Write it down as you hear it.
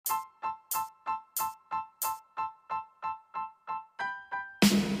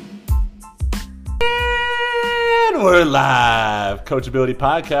And we're live. Coachability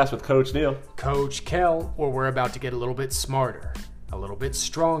Podcast with Coach Neil. Coach Kel, where we're about to get a little bit smarter, a little bit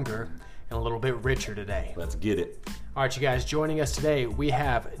stronger, and a little bit richer today. Let's get it. All right, you guys, joining us today, we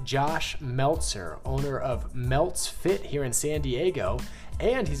have Josh Meltzer, owner of Melts Fit here in San Diego,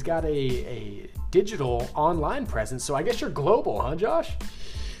 and he's got a digital online presence, so I guess you're global, huh, Josh?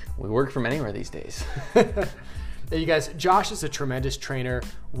 We work from anywhere these days. You guys, Josh is a tremendous trainer,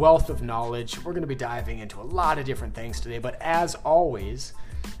 wealth of knowledge. We're going to be diving into a lot of different things today, but as always,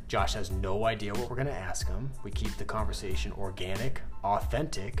 Josh has no idea what we're going to ask him. We keep the conversation organic,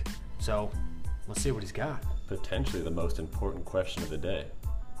 authentic, so let's see what he's got. Potentially the most important question of the day.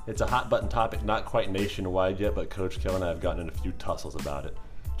 It's a hot button topic, not quite nationwide yet, but Coach Kel and I have gotten in a few tussles about it.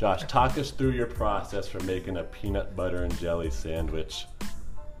 Josh, talk us through your process for making a peanut butter and jelly sandwich.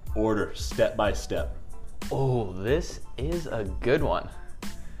 Order step by step. Oh, this is a good one.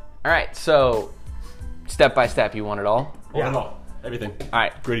 All right, so step by step, you want it all? Yeah. Everything. All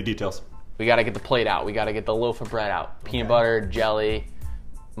right. Gritty details. We got to get the plate out. We got to get the loaf of bread out. Peanut butter, jelly.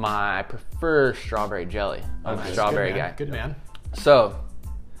 I prefer strawberry jelly. I'm a strawberry guy. Good man. So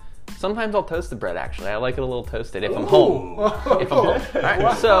sometimes I'll toast the bread, actually. I like it a little toasted if I'm home. If I'm home. All right,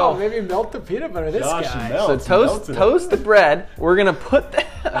 Wow, so maybe melt the peanut butter, this Josh guy. melts. So toast the bread. We're gonna put them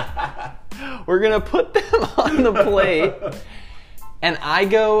on the plate, and I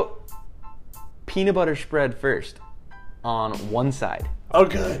go peanut butter spread first on one side, Oh,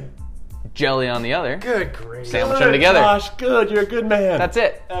 good. jelly on the other. Good grief. Sandwich Good, them together. Josh, good. You're a good man. That's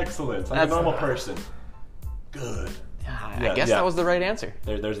it. Excellent. Like That's- a normal person. Good. I guess that was the right answer.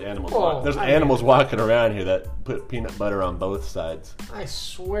 There's animals. Oh, There's I animals walking around here that put peanut butter on both sides. I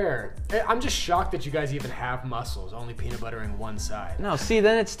swear. I'm just shocked that you guys even have muscles, only peanut buttering one side. No, see,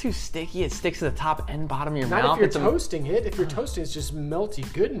 then it's too sticky. It sticks to the top and bottom of your Not mouth. if you're It's toasting it. If you're toasting, it's just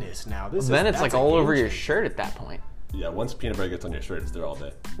melty goodness now. then it's like all over your shirt at that point. Yeah, once peanut butter gets on your shirt, it's there all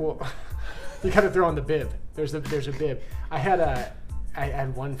day. Well, you got to throw on the bib. There's a bib. I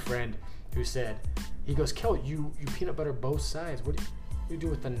had one friend who said, he goes, Kel, you peanut butter both sides. What do you do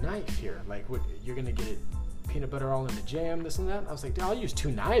with the knife here? Like, what, you're gonna get it peanut butter all in the jam, this and that? I was like, I'll use 2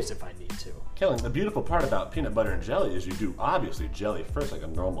 knives if I need to. Kellen, the beautiful part about peanut butter and jelly is you do obviously jelly first like a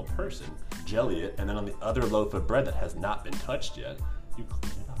normal person. Jelly it, and then on the other loaf of bread that has not been touched yet, you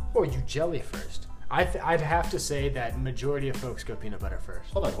clean it off. Oh, you jelly first. I'd have to say that majority of folks go peanut butter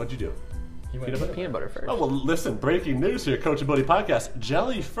first. Hold on, what'd you do? Peanut butter first. Oh, well, listen, breaking news here, Coachability Podcast.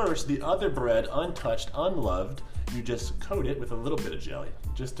 Jelly first, the other bread, untouched, unloved, you just coat it with a little bit of jelly,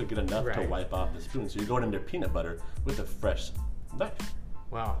 just to get enough to Right. wipe off the spoon. So you're going into peanut butter with a fresh knife.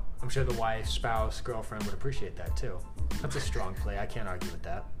 Wow, I'm sure the wife, spouse, girlfriend would appreciate that too. That's a strong play. I can't argue with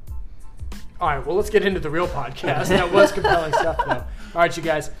that. All right, well, let's get into the real podcast. That was compelling stuff, though. All right, you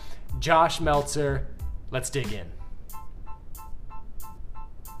guys. Josh Meltzer, let's dig in.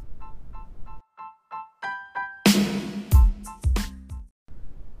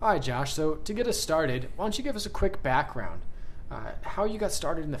 All right, Josh, so to get us started, why don't you give us a quick background? How you got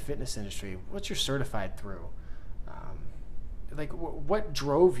started in the fitness industry? What you're certified through? What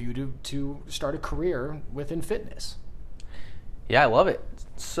drove you to start a career within fitness? Yeah, I love it.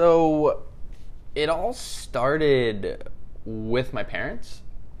 So it all started with my parents.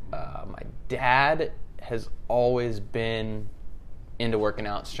 My dad has always been into working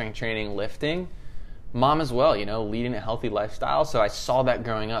out, strength training, lifting. Mom as well, leading a healthy lifestyle. So I saw that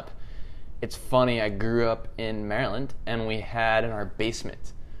growing up. It's funny, I grew up in Maryland, and we had in our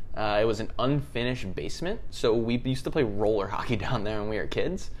basement, it was an unfinished basement. So we used to play roller hockey down there when we were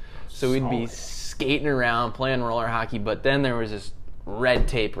kids. So we'd be skating around, playing roller hockey, but then there was this red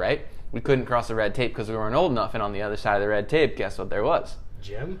tape, right? We couldn't cross the red tape because we weren't old enough, and on the other side of the red tape, guess what there was?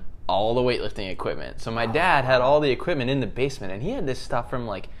 Gym? All the weightlifting equipment. So my dad had all the equipment in the basement, and he had this stuff from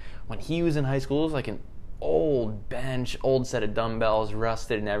when he was in high school. It was like an old bench, old set of dumbbells,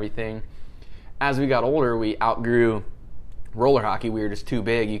 rusted and everything. As we got older, we outgrew roller hockey. We were just too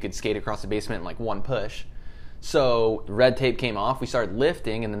big. You could skate across the basement in like one push. So red tape came off. We started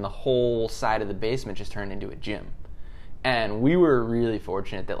lifting, and then the whole side of the basement just turned into a gym. And we were really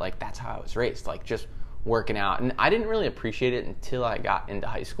fortunate that that's how I was raised, just working out. And I didn't really appreciate it until I got into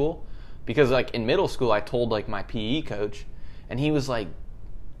high school, because in middle school I told my PE coach, and he was like,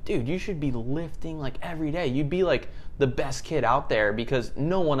 dude, you should be lifting every day. You'd be the best kid out there because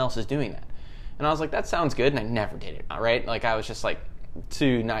no one else is doing that. And I was like, that sounds good, and I never did it, right? I was just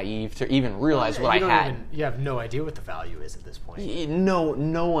too naive to even realize what I had. You have no idea what the value is at this point.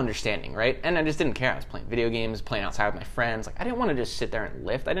 No understanding, right? And I just didn't care. I was playing video games, playing outside with my friends. I didn't want to just sit there and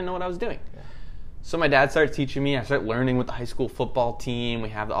lift. I didn't know what I was doing. Yeah. So my dad started teaching me. I started learning with the high school football team. We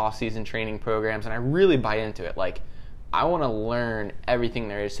have the off-season training programs, and I really buy into it. I want to learn everything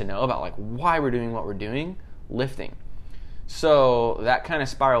there is to know about like why we're doing what we're doing, lifting. So that kind of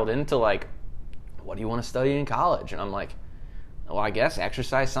spiraled into like, what do you want to study in college? And I'm like, well, I guess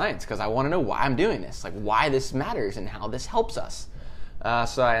exercise science, because I want to know why I'm doing this, like why this matters and how this helps us.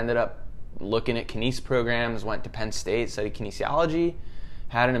 So I ended up looking at kines programs, went to Penn State, studied kinesiology,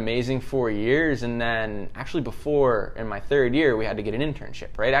 had an amazing 4 years, and then actually before, in my third year, we had to get an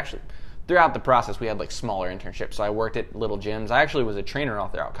internship, right? Actually, throughout the process, we had like smaller internships. So I worked at little gyms. I actually was a trainer all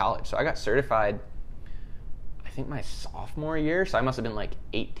throughout college. So I got certified, I think my sophomore year. So I must have been like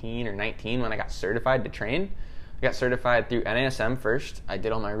 18 or 19 when I got certified to train. I got certified through NASM first. I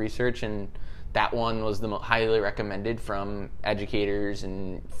did all my research, and that one was the most highly recommended from educators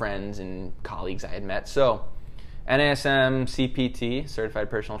and friends and colleagues I had met. So NASM, CPT, certified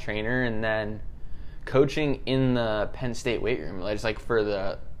personal trainer, and then coaching in the Penn State weight room, just like for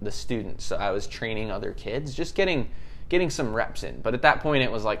the students. So I was training other kids, just getting some reps in. But at that point,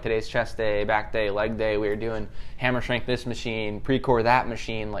 it was like today's chest day, back day, leg day. We were doing hammer strength this machine, pre-core that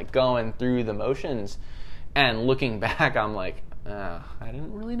machine, like going through the motions. And looking back, I'm like, I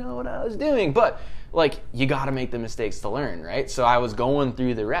didn't really know what I was doing. But like, you got to make the mistakes to learn, right? So I was going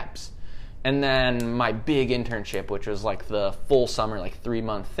through the reps. And then my big internship, which was like the full summer, like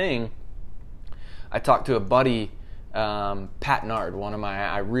 3-month thing, I talked to a buddy, Pat Nard, one of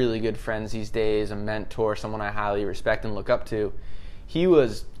my really good friends these days, a mentor, someone I highly respect and look up to. He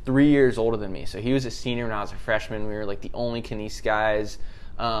was 3 years older than me. So he was a senior when I was a freshman. We were like the only kines guys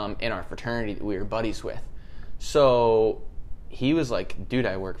in our fraternity that we were buddies with. So he was like, dude,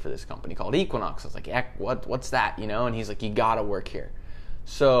 I work for this company called Equinox. I was like, yeah, what's that? You know? And he's like, you gotta work here.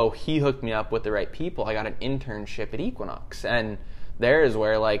 So he hooked me up with the right people. I got an internship at Equinox, and there is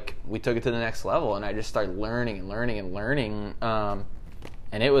where like we took it to the next level, and I just started learning and learning and learning. And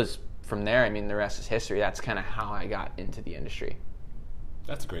it was from there. I mean, the rest is history. That's kind of how I got into the industry.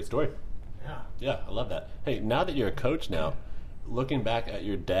 That's a great story. Yeah, I love that. Hey, now that you're a coach now, looking back at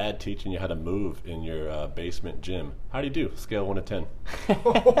your dad teaching you how to move in your basement gym, how do you do? Scale 1 to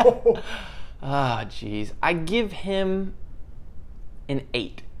 10. Geez. I give him an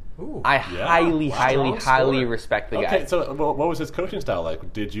 8. Ooh, I highly respect the guy. Okay, so what was his coaching style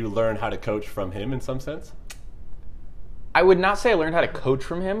like? Did you learn how to coach from him in some sense? I would not say I learned how to coach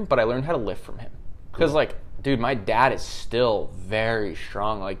from him, but I learned how to lift from him. Because, like, dude, my dad is still very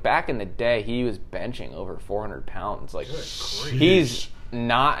strong. Like, back in the day, he was benching over 400 pounds. Like, he's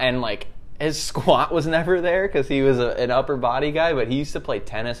not, and, like, his squat was never there because he was an upper body guy, but he used to play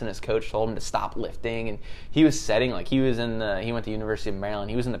tennis, and his coach told him to stop lifting. And he was setting, like, he went to University of Maryland.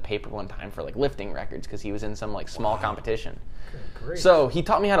 He was in the paper one time for, like, lifting records because he was in some, like, small competition. great. So he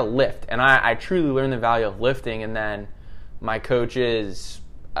taught me how to lift, and I truly learned the value of lifting. And then my coaches,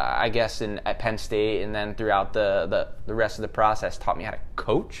 I guess, at Penn State, and then throughout the rest of the process, taught me how to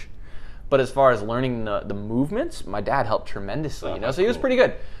coach. But as far as learning the movements, my dad helped tremendously, so he was pretty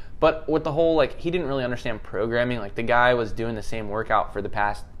good. But with the whole, like, he didn't really understand programming. Like, the guy was doing the same workout for the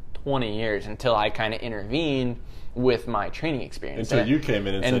past 20 years until I kind of intervened with my training experience. Until you came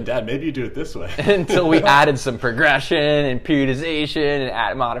in and said, Dad, maybe you do it this way. Until we added some progression and periodization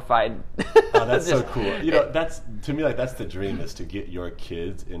and modified. Oh, that's so cool. That's, to me, like, that's the dream, is to get your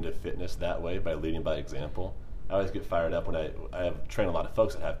kids into fitness that way by leading by example. I always get fired up when I have trained a lot of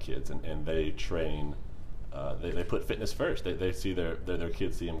folks that have kids, and they train. They put fitness first. They see their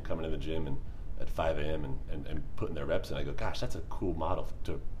kids see them coming to the gym and at 5 a.m. and putting their reps in. I go, gosh, that's a cool model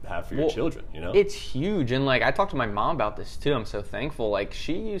to have for your children, It's huge. And, like, I talked to my mom about this, too. I'm so thankful. Like,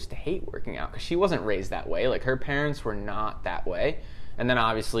 she used to hate working out because she wasn't raised that way. Like, her parents were not that way. And then,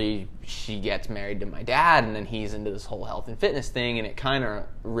 obviously, she gets married to my dad, and then he's into this whole health and fitness thing, and it kind of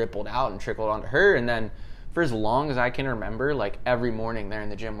rippled out and trickled onto her. And then for as long as I can remember, like, every morning they're in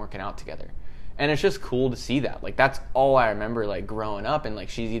the gym working out together. And it's just cool to see that. Like, that's all I remember, like, growing up. And, like,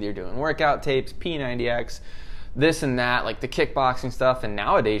 she's either doing workout tapes, P90X, this and that, like the kickboxing stuff. And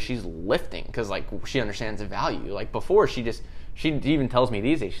nowadays she's lifting because, like, she understands the value. Like, before she even tells me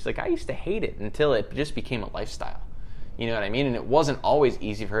these days, she's like, I used to hate it until it just became a lifestyle. You know what I mean? And it wasn't always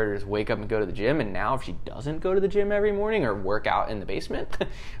easy for her to just wake up and go to the gym. And now if she doesn't go to the gym every morning or work out in the basement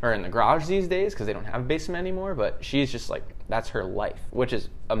or in the garage these days, because they don't have a basement anymore, but she's just like, that's her life, which is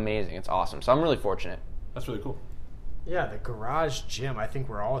amazing. It's awesome. So I'm really fortunate. That's really cool. Yeah, the garage gym. I think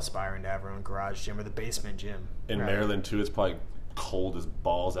we're all aspiring to have our own garage gym or the basement gym. In Maryland, too, it's probably cold as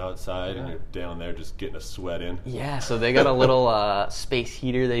balls outside, and you're down there just getting a sweat in. Yeah, so they got a little space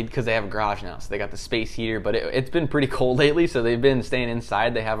heater because they have a garage now, so they got the space heater, but it's been pretty cold lately, so they've been staying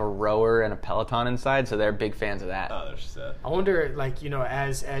inside. They have a rower and a Peloton inside, so they're big fans of that. Oh, they're sad. I wonder, like,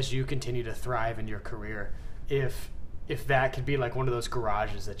 as you continue to thrive in your career, if if that could be like one of those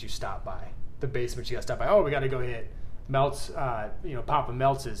garages that you stop by, the basement you got to stop by. Oh, we got to go hit Meltz, Papa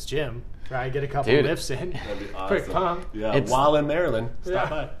Meltz's gym, right? Get a couple lifts in. That'd be awesome. Quick pump. Yeah, while in Maryland, stop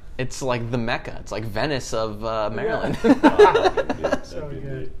by. It's like the Mecca. It's like Venice of Maryland. So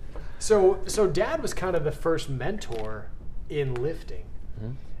good. So Dad was kind of the first mentor in lifting.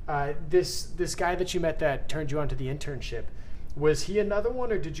 This guy that you met that turned you on to the internship, was he another one,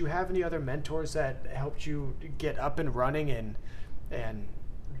 or did you have any other mentors that helped you get up and running and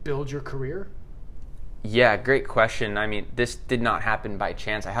build your career? Yeah, great question. I mean, this did not happen by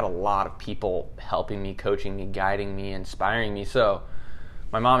chance. I had a lot of people helping me, coaching me, guiding me, inspiring me. So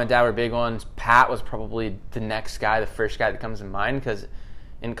my mom and dad were big ones. Pat was probably the next guy, the first guy that comes to mind, because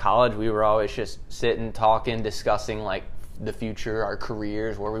in college we were always just sitting, talking, discussing like the future, our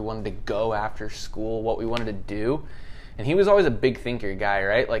careers, where we wanted to go after school, what we wanted to do. And he was always a big thinker guy,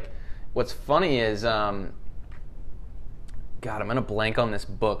 right? Like, what's funny is, God, I'm going to blank on this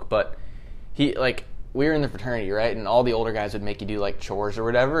book, but we were in the fraternity, right? And all the older guys would make you do like chores or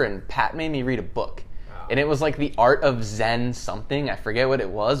whatever, and Pat made me read a book. And it was like The Art of Zen something. I forget what it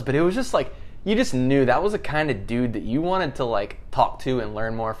was, but it was just like, you just knew that was the kind of dude that you wanted to like talk to and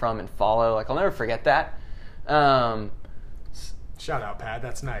learn more from and follow. Like, I'll never forget that. Shout out, Pat.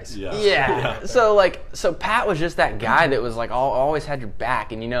 That's nice. Yeah. So Pat was just that guy that was like always had your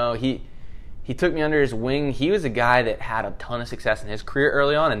back, and he took me under his wing. He was a guy that had a ton of success in his career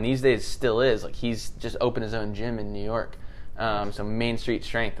early on, and these days still is. Like, he's just opened his own gym in New York. So Main Street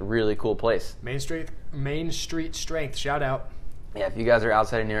Strength, really cool place. Main Street Strength. Shout out. Yeah, if you guys are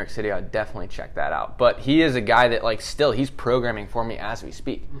outside of New York City, I'd definitely check that out. But he is a guy that, like, still, he's programming for me as we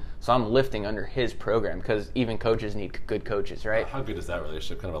speak. So I'm lifting under his program, because even coaches need good coaches, right? How good is that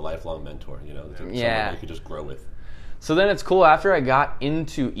relationship? Kind of a lifelong mentor, Someone Yeah. you could just grow with. So then it's cool. After I got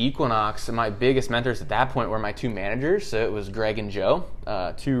into Equinox, my biggest mentors at that point were my two managers. So it was Greg and Joe,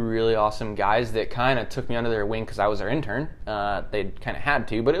 two really awesome guys that kind of took me under their wing because I was their intern. They kind of had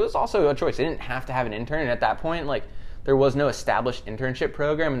to, but it was also a choice. They didn't have to have an intern. And at that point, like, there was no established internship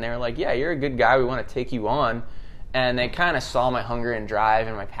program. And they were like, yeah, you're a good guy. We want to take you on. And they kind of saw my hunger and drive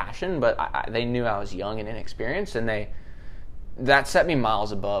and my passion, but they knew I was young and inexperienced, and that set me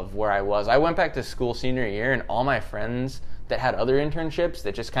miles above where I was. I went back to school senior year, and all my friends that had other internships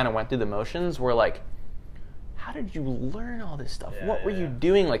that just kind of went through the motions were like, how did you learn all this stuff? What were you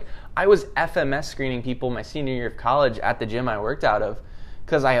doing? Like, I was FMS screening people my senior year of college at the gym I worked out of,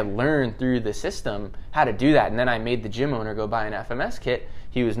 because I had learned through the system how to do that. And then I made the gym owner go buy an FMS kit.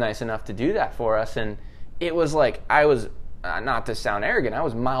 He was nice enough to do that for us. And it was like, I was, not to sound arrogant, I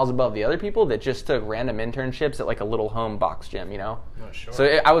was miles above the other people that just took random internships at like a little home box gym, Oh, sure. So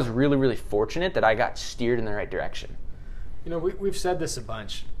I was really, really fortunate that I got steered in the right direction. We've said this a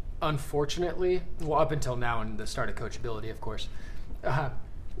bunch. Unfortunately, well, up until now and the start of Coachability, of course,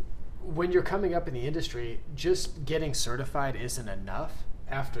 when you're coming up in the industry, just getting certified isn't enough.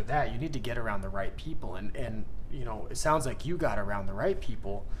 After that, you need to get around the right people. And it sounds like you got around the right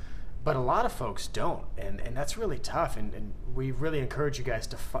people, but a lot of folks don't. And that's really tough. And we really encourage you guys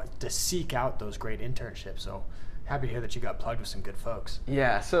to seek out those great internships. So happy to hear that you got plugged with some good folks.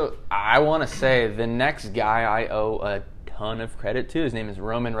 Yeah, so I want to say the next guy I owe a ton of credit to, his name is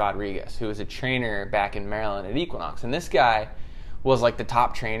Roman Rodriguez, who was a trainer back in Maryland at Equinox. And this guy was like the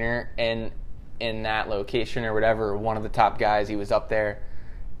top trainer in that location or whatever, one of the top guys. He was up there.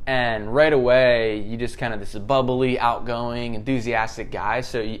 And right away, you just kind of this bubbly, outgoing, enthusiastic guy.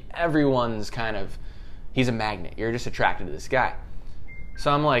 So everyone's kind of, he's a magnet. You're just attracted to this guy. So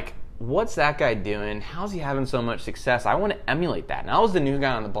I'm like, what's that guy doing? How's he having so much success? I want to emulate that. And I was the new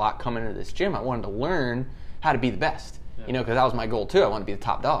guy on the block coming into this gym. I wanted to learn how to be the best, because that was my goal too. I wanted to be the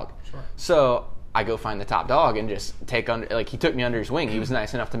top dog. Sure. So I go find the top dog and just he took me under his wing. He was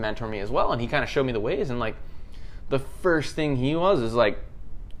nice enough to mentor me as well. And he kind of showed me the ways. And like, the first thing he was like,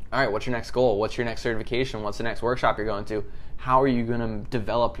 all right, what's your next goal? What's your next certification? What's the next workshop you're going to? How are you going to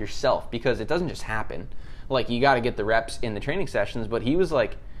develop yourself? Because it doesn't just happen. Like, you got to get the reps in the training sessions. But he was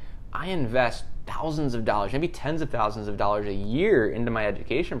like, I invest thousands of dollars, maybe tens of thousands of dollars a year into my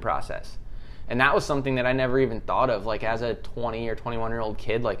education process. And that was something that I never even thought of. Like, as a 20 or 21-year-old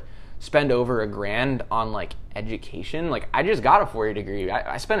kid, like, spend over $1,000 on, like, education. Like, I just got a 4-year degree.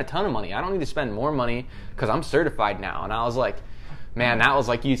 I spent a ton of money. I don't need to spend more money because I'm certified now. And I was like, man, that was,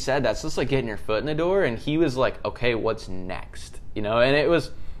 like you said, that's just like getting your foot in the door. And he was like, okay, what's next? And it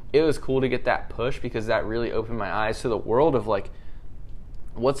was cool to get that push, because that really opened my eyes to the world of like,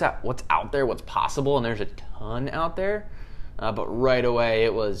 what's out there, what's possible. And there's a ton out there. But right away,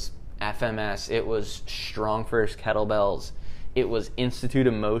 it was FMS, it was Strong First kettlebells, it was Institute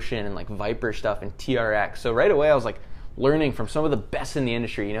of Motion and like Viper stuff and TRX. So right away, I was like, learning from some of the best in the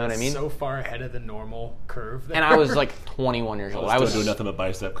industry. You know what I mean? So far ahead of the normal curve. There. And I was like 21 years old. I was doing nothing but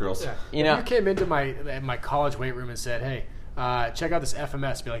bicep curls. Yeah. You know, if you came into my college weight room and said, "Hey, check out this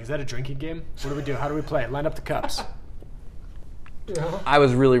FMS," be like, "Is that a drinking game? What do we do? How do we play? Line up the cups." You know? I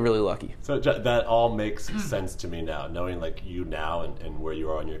was really, really lucky. So that all makes sense to me now, knowing like you now and where you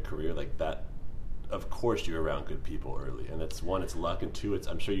are in your career, like that. Of course, you're around good people early, and it's one, it's luck, and two, it's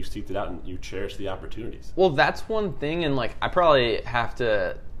I'm sure you seeked it out and you cherish the opportunities. Well, that's one thing, and like I probably have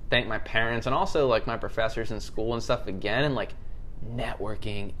to thank my parents and also like my professors in school and stuff again. And like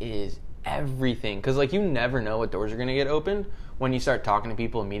networking is everything, because like you never know what doors are going to get opened when you start talking to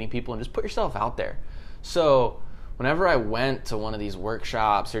people and meeting people, and just put yourself out there. So whenever I went to one of these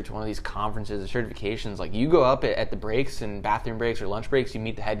workshops or to one of these conferences or certifications, like you go up at the breaks and bathroom breaks or lunch breaks, you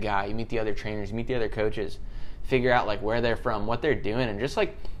meet the head guy, you meet the other trainers, you meet the other coaches, figure out like where they're from, what they're doing, and just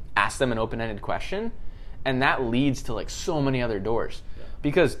like ask them an open-ended question. And that leads to like so many other doors,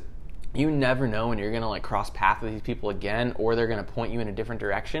 because you never know when you're going to like cross paths with these people again, or they're going to point you in a different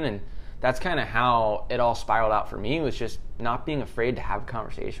direction. And that's kind of how it all spiraled out for me, was just not being afraid to have a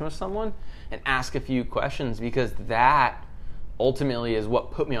conversation with someone and ask a few questions, because that ultimately is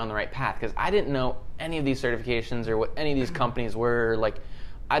what put me on the right path. Because I didn't know any of these certifications or what any of these companies were. Like,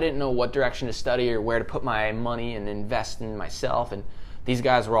 I didn't know what direction to study or where to put my money and invest in myself. And these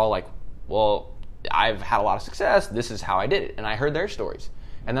guys were all like, well, I've had a lot of success. This is how I did it. And I heard their stories.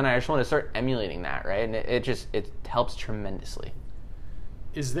 And then I just wanted to start emulating that, right? And it helps tremendously.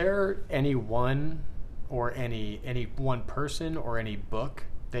 Is there any one or any one person or any book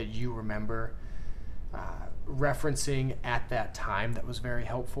that you remember referencing at that time that was very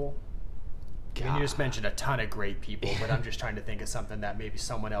helpful? I mean, you just mentioned a ton of great people, but I'm just trying to think of something that maybe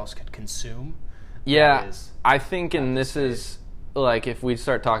someone else could consume. Yeah, I think, and this is like if we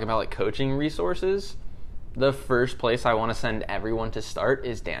start talking about like coaching resources, the first place I want to send everyone to start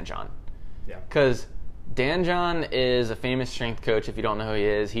is Dan John. Yeah. Because Dan John is a famous strength coach. If you don't know who he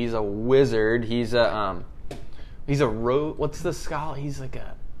is, he's a wizard. He's a what's the scholar? He's like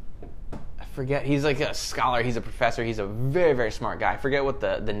I forget. He's like a scholar. He's a professor. He's a very, very smart guy. I forget what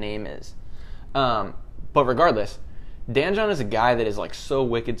the name is. But regardless, Dan John is a guy that is like so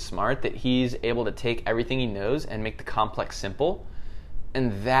wicked smart that he's able to take everything he knows and make the complex simple.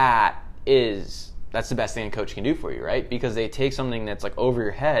 And that's the best thing a coach can do for you, right? Because they take something that's like over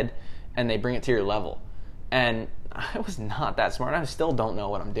your head and they bring it to your level. And I was not that smart. I still don't know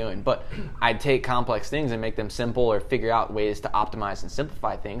what I'm doing, but I'd take complex things and make them simple or figure out ways to optimize and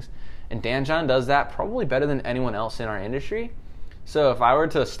simplify things. And Dan John does that probably better than anyone else in our industry. So if I were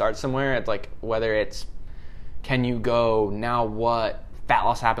to start somewhere, it's like whether it's can you go, now what, fat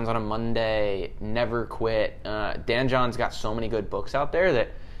loss happens on a Monday, never quit. Dan John's got so many good books out there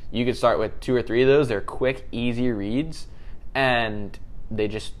that you could start with 2 or 3 of those. They're quick, easy reads, and they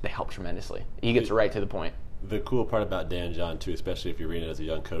help tremendously. He gets right to the point. The cool part about Dan John, too, especially if you're reading it as a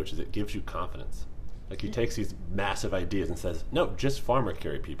young coach, is it gives you confidence. Like, he takes these massive ideas and says, no, just farmer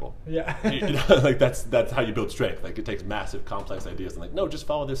carry people. Yeah. Like, that's how you build strength. Like, it takes massive, complex ideas and like, no, just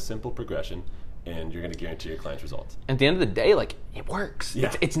follow this simple progression, and you're going to guarantee your clients results. At the end of the day, like, it works.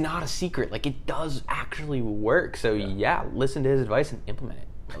 Yeah. It's not a secret. Like, it does actually work. So, yeah, listen to his advice and implement it.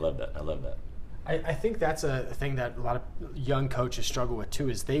 I love that. I think that's a thing that a lot of young coaches struggle with too,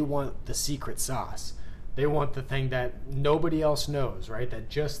 is they want the secret sauce. They want the thing that nobody else knows, right? That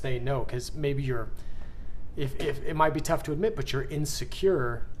just they know, because maybe if it might be tough to admit, but you're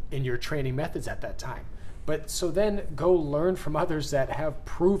insecure in your training methods at that time. But so then go learn from others that have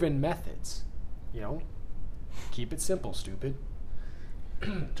proven methods. You know, keep it simple, stupid.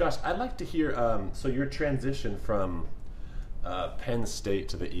 Josh, I'd like to hear, so your transition from Penn State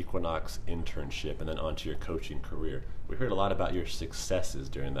to the Equinox internship and then onto your coaching career. We heard a lot about your successes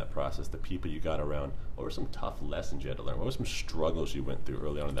during that process, the people you got around. What were some tough lessons you had to learn? What were some struggles you went through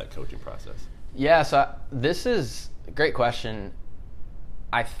early on in that coaching process? Yeah, so this is a great question.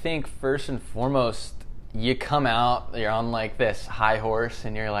 I think first and foremost, you come out, you're on like this high horse,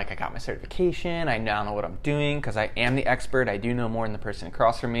 and you're like, I got my certification, I now know what I'm doing because I am the expert, I do know more than the person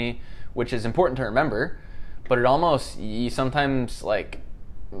across from me, which is important to remember. But it almost, you sometimes like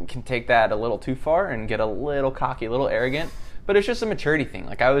can take that a little too far and get a little cocky, a little arrogant. But it's just a maturity thing.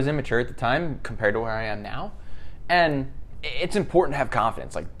 Like, I was immature at the time compared to where I am now. And it's important to have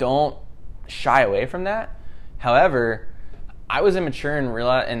confidence. Like, don't shy away from that. However, I was immature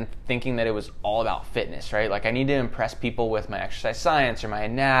and thinking that it was all about fitness, right? Like, I need to impress people with my exercise science or my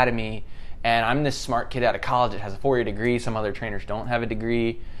anatomy. And I'm this smart kid out of college that has a 4-year degree. Some other trainers don't have a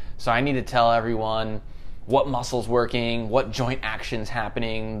degree. So I need to tell everyone what muscle's working, what joint action's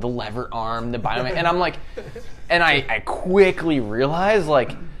happening, the lever arm, the biomech. And I'm like, and I quickly realized,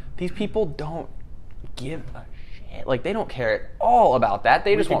 like, these people don't give a shit. Like, they don't care at all about that.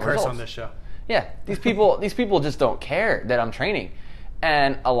 They just want results. On this show. Yeah, these people just don't care that I'm training.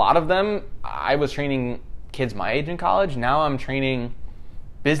 And a lot of them, I was training kids my age in college. Now I'm training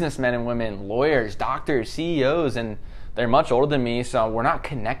businessmen and women, lawyers, doctors, CEOs, and they're much older than me, so we're not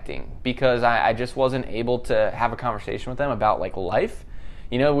connecting because I just wasn't able to have a conversation with them about, like, life.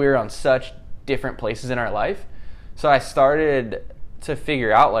 You know, we were on such different places in our life. So I started to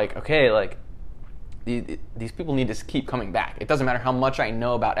figure out, like, okay, like, these people need to keep coming back. It doesn't matter how much I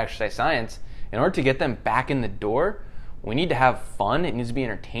know about exercise science. In order to get them back in the door, we need to have fun. It needs to be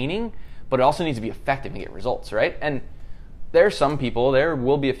entertaining, but it also needs to be effective and get results, right? And there are some people, there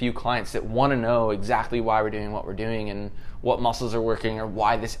will be a few clients that want to know exactly why we're doing what we're doing and what muscles are working or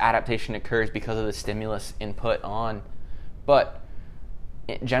why this adaptation occurs because of the stimulus input on. But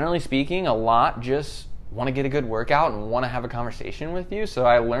generally speaking, a lot just want to get a good workout and want to have a conversation with you. So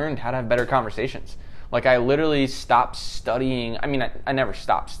I learned how to have better conversations. Like, I literally stopped studying. I mean, I never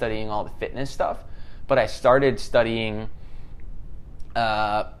stopped studying all the fitness stuff, but I started studying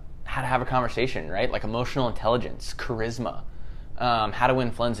how to have a conversation, right? Like emotional intelligence, charisma, how to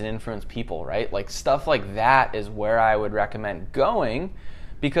influence and influence people, right? Like stuff like that is where I would recommend going,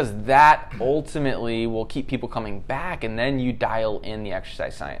 because that ultimately will keep people coming back, and then you dial in the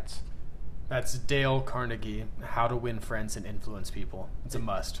exercise science. That's Dale Carnegie, How to Win Friends and Influence People. It's a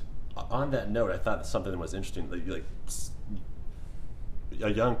must. On that note, I thought something that was interesting. Like a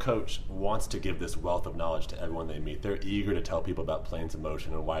young coach wants to give this wealth of knowledge to everyone they meet. They're eager to tell people about planes of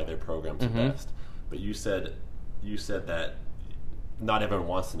motion and why their programs are best. But you said that not everyone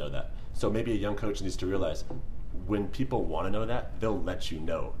wants to know that. So maybe a young coach needs to realize when people want to know that, they'll let you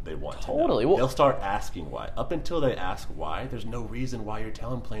know they want to know. Well, they'll start asking why. Up until they ask why, there's no reason why you're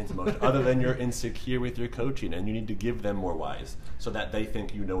telling planes of motion other than you're insecure with your coaching, and you need to give them more whys so that they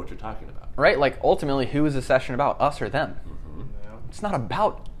think you know what you're talking about. Right, like ultimately, who is the session about, us or them? It's not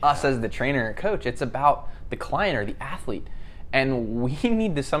about us as the trainer or coach. It's about the client or the athlete. And we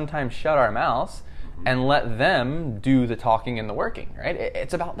need to sometimes shut our mouths and let them do the talking and the working, right?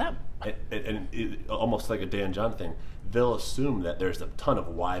 It's about them. Almost like a Dan John thing, they'll assume that there's a ton of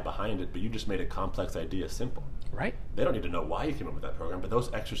why behind it, but you just made a complex idea simple. Right. They don't need to know why you came up with that program, but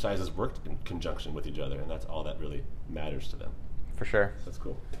those exercises worked in conjunction with each other, and that's all that really matters to them. For sure. That's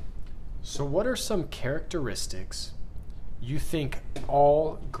cool. So what are some characteristics you think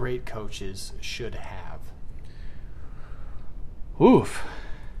all great coaches should have? Oof.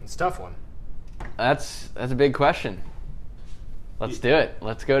 It's a tough one. That's a big question. Let's do it.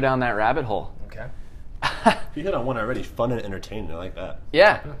 Let's go down that rabbit hole. Okay. You hit on one already, fun and entertaining. I like that.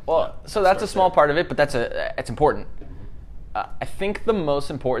 Yeah. Well, Yeah, so that's a small there. part of it, but it's important. I think the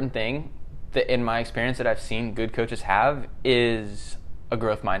most important thing that, in my experience, that I've seen good coaches have is a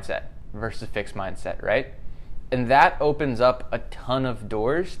growth mindset versus a fixed mindset, right? And that opens up a ton of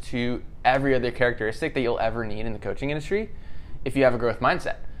doors to every other characteristic that you'll ever need in the coaching industry if you have a growth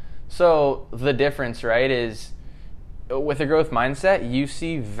mindset. So the difference, right, is with a growth mindset, you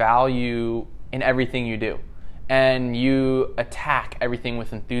see value in everything you do. And you attack everything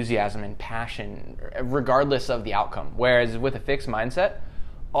with enthusiasm and passion, regardless of the outcome. Whereas with a fixed mindset,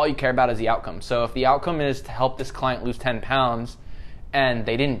 all you care about is the outcome. So if the outcome is to help this client lose 10 pounds and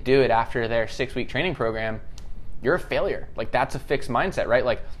they didn't do it after their 6-week training program, you're a failure. Like, that's a fixed mindset, right?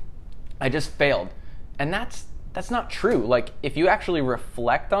 Like, I just failed. And that's not true. Like, if you actually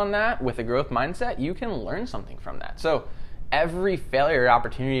reflect on that with a growth mindset, you can learn something from that. So every failure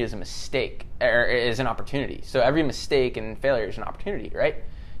opportunity is a mistake, or is an opportunity. So every mistake and failure is an opportunity, right?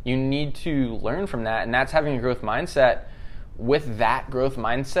 You need to learn from that, and that's having a growth mindset. With that growth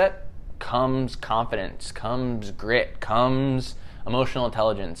mindset comes confidence, comes grit, comes emotional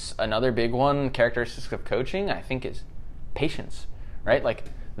intelligence. Another big one, characteristics of coaching, I think, is patience, right? Like,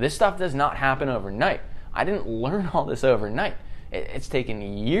 this stuff does not happen overnight. I didn't learn all this overnight. It's taken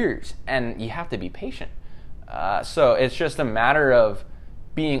years, and you have to be patient. So it's just a matter of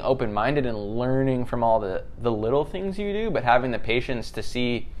being open-minded and learning from all the little things you do, but having the patience to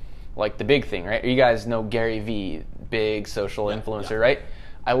see, like, the big thing, right? You guys know Gary Vee, big social influencer, right?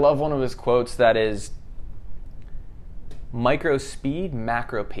 I love one of his quotes that is, micro speed,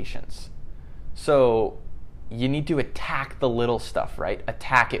 macro patience. So you need to attack the little stuff, right?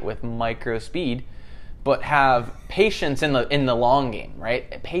 Attack it with micro speed, but have patience in the long game,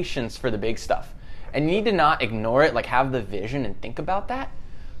 right? Patience for the big stuff. And you need to not ignore it, like have the vision and think about that.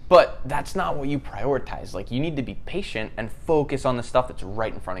 But that's not what you prioritize. Like, you need to be patient and focus on the stuff that's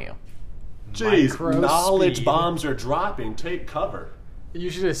right in front of you. Jeez, micro knowledge speed. bombs are dropping. Take cover. You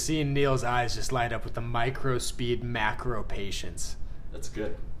should have seen Neil's eyes just light up with the micro speed, macro patience. That's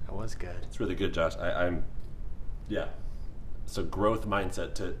good. That was good. It's really good, Josh. Yeah. So growth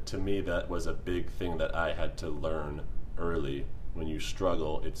mindset, to me, that was a big thing that I had to learn early. When you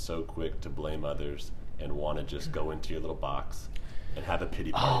struggle, it's so quick to blame others and want to just go into your little box and have a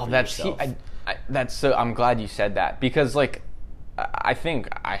pity party for yourself. That's so. I'm glad you said that, because like I think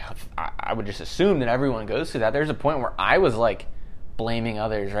I would just assume that everyone goes through that. There's a point where I was like blaming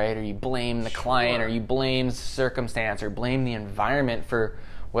others, right? Or you blame the client, or you blame circumstance, or blame the environment for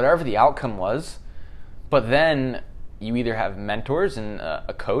whatever the outcome was. But then you either have mentors and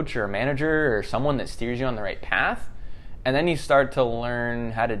a coach or a manager or someone that steers you on the right path, and then you start to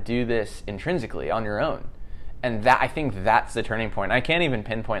learn how to do this intrinsically on your own. And that, I think that's the turning point. I can't even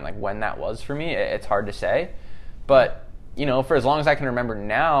pinpoint like when that was for me. It's hard to say. But, you know, for as long as I can remember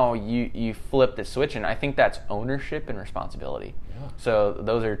now, you flip the switch, and I think that's ownership and responsibility. Yeah. So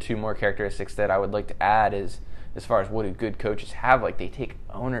those are two more characteristics that I would like to add, is as far as what do good coaches have, like they take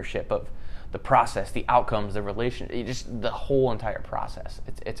ownership of the process, the outcomes, the relationship, just the whole entire process.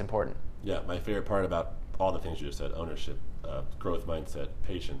 It's important. Yeah, my favorite part about all the things you just said, ownership, growth mindset,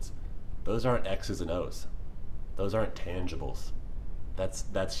 patience, those aren't X's and O's. Those aren't tangibles.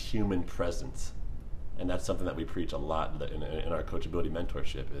 That's human presence. And that's something that we preach a lot in our coachability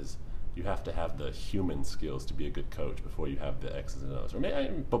mentorship, is you have to have the human skills to be a good coach before you have the X's and O's. Or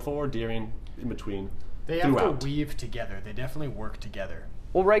maybe before, during, in between, They throughout. have to weave together. They definitely work together.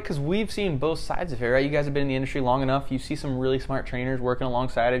 Well, right, because we've seen both sides of it, right? You guys have been in the industry long enough. You see some really smart trainers working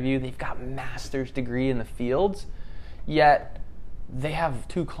alongside of you. They've got master's degree in the fields, yet they have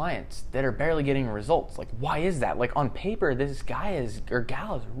 2 clients that are barely getting results. Like, why is that? Like, on paper, this guy is or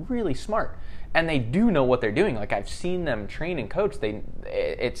gal is really smart, and they do know what they're doing. Like, I've seen them train and coach.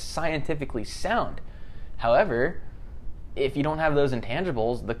 It's scientifically sound. However, if you don't have those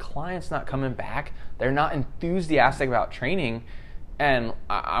intangibles, the client's not coming back. They're not enthusiastic about training. And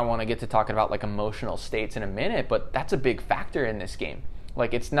I want to get to talking about like emotional states in a minute, but that's a big factor in this game.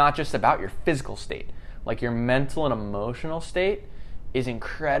 Like, it's not just about your physical state. Like, your mental and emotional state is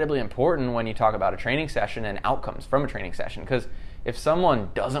incredibly important when you talk about a training session and outcomes from a training session. Because if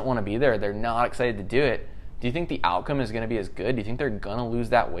someone doesn't want to be there, they're not excited to do it, do you think the outcome is going to be as good? Do you think they're going to lose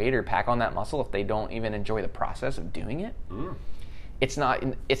that weight or pack on that muscle if they don't even enjoy the process of doing it? It's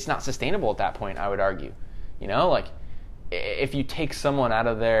not sustainable at that point, I would argue. You know, like, if you take someone out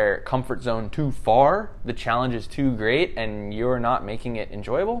of their comfort zone too far, the challenge is too great, and you're not making it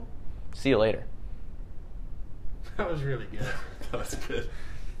enjoyable, see you later. That was really good. That was good.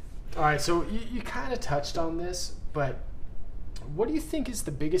 All right, so you kind of touched on this, but what do you think is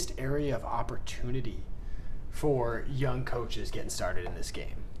the biggest area of opportunity for young coaches getting started in this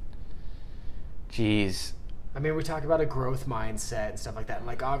game? Jeez. I mean, we talk about a growth mindset and stuff like that. And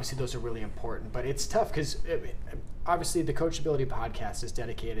like, obviously, those are really important. But it's tough because, obviously, the Coachability Podcast is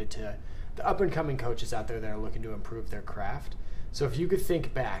dedicated to the up-and-coming coaches out there that are looking to improve their craft. So if you could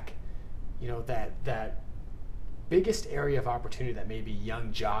think back, you know, that biggest area of opportunity that maybe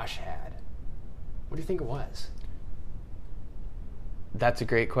young Josh had, what do you think it was? That's a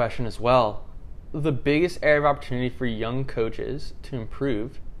great question as well. The biggest area of opportunity for young coaches to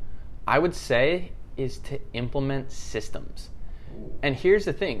improve, I would say, is to implement systems. And here's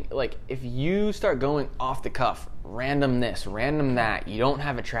the thing, like, if you start going off the cuff, random this, random that, you don't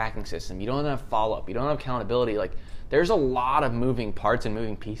have a tracking system, you don't have follow-up, you don't have accountability, like, there's a lot of moving parts and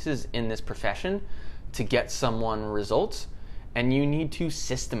moving pieces in this profession to get someone results, and you need to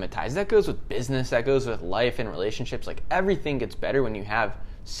systematize. That goes with business, that goes with life and relationships. Like, everything gets better when you have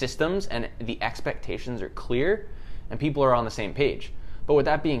systems and the expectations are clear and people are on the same page. But with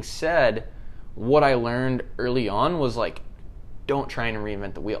that being said, what I learned early on was, like, don't try and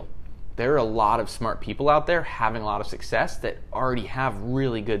reinvent the wheel. There are a lot of smart people out there having a lot of success that already have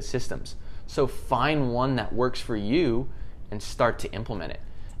really good systems. So find one that works for you and start to implement it.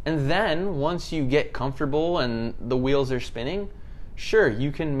 And then once you get comfortable and the wheels are spinning, sure,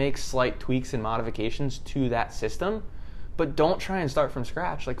 you can make slight tweaks and modifications to that system, but don't try and start from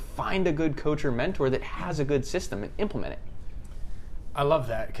scratch. Like, find a good coach or mentor that has a good system and implement it. I love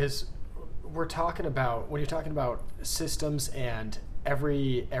that, because we're talking about, when you're talking about systems and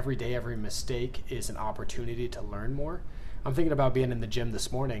every day, every mistake is an opportunity to learn more. I'm thinking about being in the gym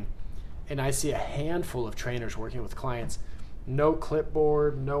this morning, and I see a handful of trainers working with clients. No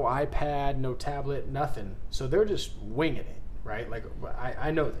clipboard, no iPad, no tablet, nothing. So they're just winging it, right? Like, I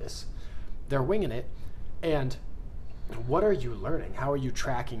know this. They're winging it. And what are you learning? How are you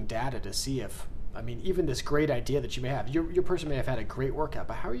tracking data to see if, I mean, even this great idea that you may have, your person may have had a great workout,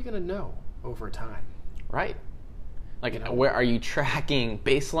 but how are you going to know? over time. Right. Like, where are you tracking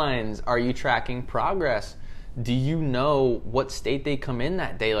baselines? Are you tracking progress? Do you know what state they come in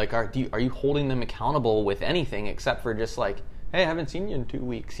that day? Like, are you holding them accountable with anything except for just like, hey, I haven't seen you in 2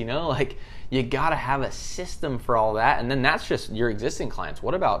 weeks, you know? Like, you gotta have a system for all that. And then that's just your existing clients.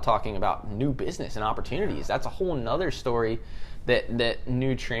 What about talking about new business and opportunities? That's a whole nother story that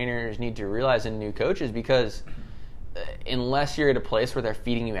new trainers need to realize, and new coaches, because unless you're at a place where they're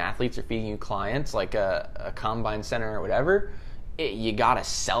feeding you athletes or feeding you clients, like a combine center or whatever, you gotta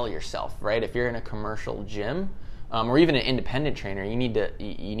sell yourself, right? If you're in a commercial gym, or even an independent trainer, you need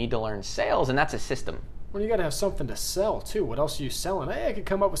to learn sales, and that's a system. Well, you got to have something to sell, too. What else are you selling? Hey, I could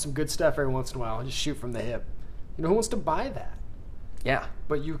come up with some good stuff every once in a while and just shoot from the hip. You know, who wants to buy that? Yeah.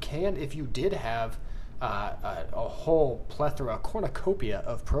 But you can, if you did have a whole plethora, a cornucopia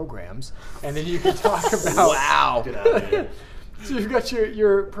of programs, and then you could talk about... Wow. Get out of here. So you've got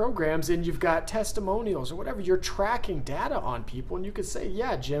your programs, and you've got testimonials or whatever. You're tracking data on people, and you could say,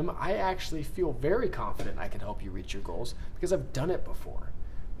 yeah, Jim, I actually feel very confident I can help you reach your goals because I've done it before.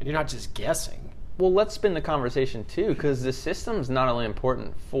 And you're not just guessing. Well, let's spin the conversation too, because the system's not only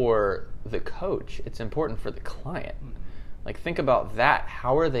important for the coach, it's important for the client. Like, think about that.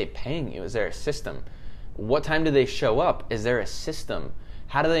 How are they paying you? Is there a system? What time do they show up? Is there a system?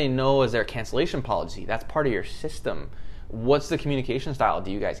 How do they know? Is there a cancellation policy? That's part of your system. What's the communication style?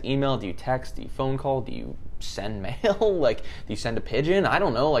 Do you guys email? Do you text? Do you phone call? Do you send mail? Like, do you send a pigeon? I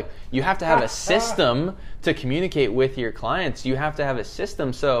don't know. Like, you have to have a system to communicate with your clients. You have to have a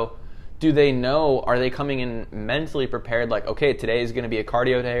system. So do they know, are they coming in mentally prepared, like, okay, today is going to be a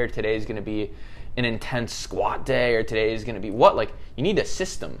cardio day, or today is going to be an intense squat day, or today is going to be what? Like, you need a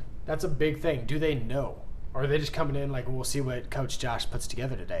system. That's a big thing. Do they know? Or are they just coming in like, we'll see what Coach Josh puts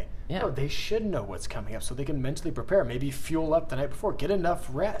together today? Yeah. No, they should know what's coming up so they can mentally prepare. Maybe fuel up the night before. Get enough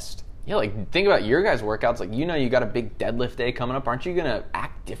rest. Yeah, like, think about your guys' workouts. Like, you know you got a big deadlift day coming up. Aren't you going to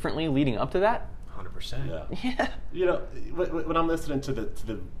act differently leading up to that? 100%. Yeah. Yeah. You know, when I'm listening to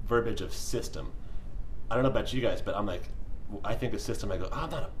the verbiage of system, I don't know about you guys, but I'm like, I think of system, I go, I'm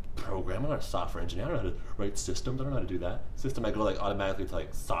not a programmer, I'm not a software engineer, I don't know how to write systems, I don't know how to do that. System, I go like automatically to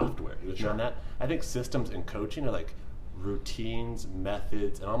like software. You with me on that? I think systems in coaching are like routines,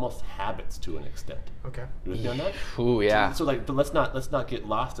 methods, and almost habits to an extent. Okay. You with me on that? Ooh, yeah. So like, but let's not get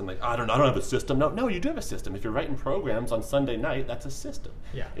lost in like, I don't have a system. No, you do have a system. If you're writing programs on Sunday night, that's a system.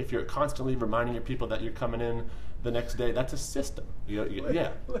 Yeah. If you're constantly reminding your people that you're coming in the next day, that's a system. Yeah.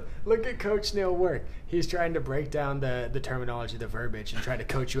 Look at Coach Neil work. He's trying to break down the terminology, the verbiage, and try to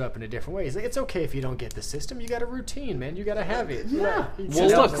coach you up in a different way. He's like, it's okay if you don't get the system. You got a routine, man. You got to have it. Yeah. Well,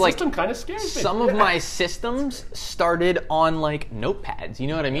 look, like, system kind of scares me. some of my systems started on like notepads, you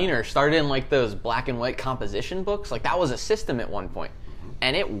know what I mean? Or started in like those black and white composition books. Like, that was a system at one point.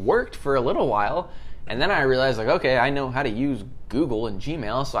 And it worked for a little while. And then I realized, like, okay, I know how to use Google and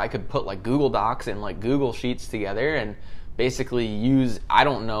Gmail, so I could put like Google Docs and like Google Sheets together and basically use, I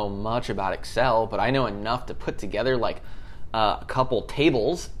don't know much about Excel, but I know enough to put together like a couple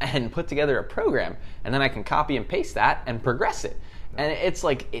tables and put together a program. And then I can copy and paste that and progress it. And it's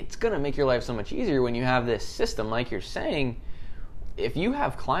like, it's going to make your life so much easier when you have this system, like you're saying. If you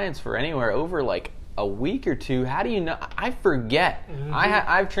have clients for anywhere over like a week or two, how do you know? I forget. Mm-hmm.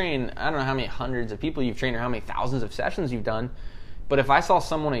 I've trained, I don't know how many hundreds of people you've trained or how many thousands of sessions you've done. But if I saw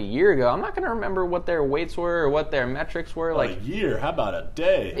someone a year ago, I'm not going to remember what their weights were or what their metrics were. Like a year? How about a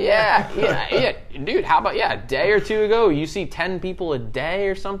day? Yeah. Dude, how about, a day or two ago, you see 10 people a day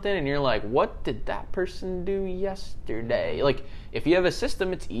or something, and you're like, what did that person do yesterday? Like, if you have a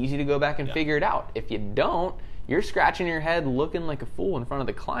system, it's easy to go back and figure it out. If you don't, you're scratching your head looking like a fool in front of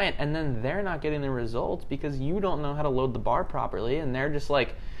the client, and then they're not getting the results because you don't know how to load the bar properly, and they're just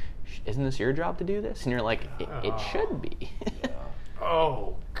like, isn't this your job to do this? And you're like, it should be.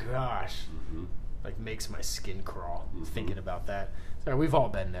 Oh, gosh. Mm-hmm. Like, makes my skin crawl thinking about that. Sorry, we've all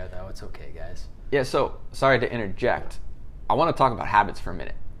been there, though. It's okay, guys. Yeah, so, sorry to interject. I want to talk about habits for a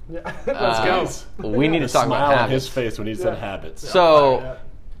minute. Yeah. Let's go. We need to talk about habits. On his face when he said habits. So,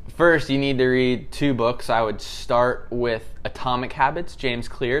 first, you need to read 2 books. I would start with Atomic Habits, James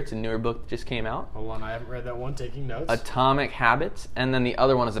Clear. It's a newer book that just came out. Hold on, I haven't read that one. Taking notes. Atomic Habits. And then the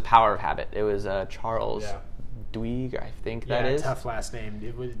other one is The Power of Habit. It was Charles Duhigg, I think that is. Tough last name.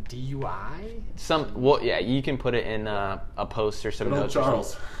 It was D-U-I? You can put it in a post or some notes.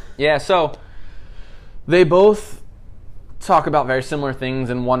 Charles. Yeah, so they both talk about very similar things,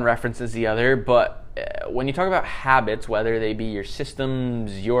 and one references the other, but when you talk about habits, whether they be your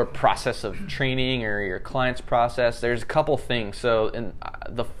systems, your process of training, or your client's process, there's a couple things. So in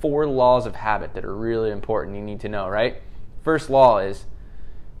the 4 laws of habit that are really important you need to know, right? First law is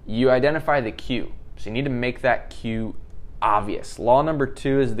you identify the cue. So you need to make that cue obvious. Law number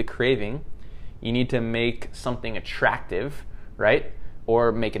 2 is the craving. You need to make something attractive, right?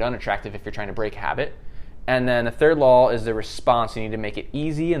 Or make it unattractive if you're trying to break habit. And then the third law is the response. You need to make it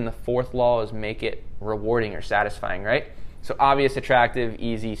easy. And the fourth law is make it rewarding or satisfying, right? So obvious, attractive,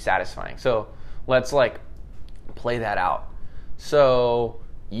 easy, satisfying. So let's play that out. So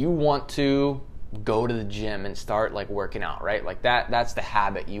you want to go to the gym and start working out, right? That's the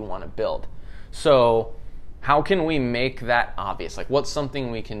habit you want to build. So how can we make that obvious? What's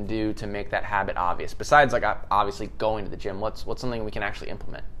something we can do to make that habit obvious? Besides obviously going to the gym, what's something we can actually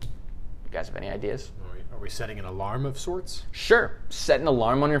implement? You guys have any ideas? Are we setting an alarm of sorts? Sure. Set an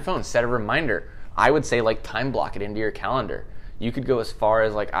alarm on your phone. Set a reminder. I would say time block it into your calendar. You could go as far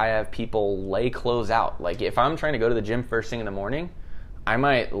as I have people lay clothes out. If I'm trying to go to the gym first thing in the morning, I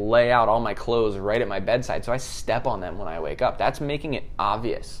might lay out all my clothes right at my bedside so I step on them when I wake up. That's making it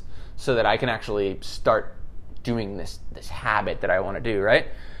obvious so that I can actually start doing this habit that I want to do, right?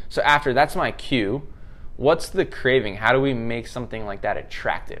 So after that's my cue, what's the craving? How do we make something like that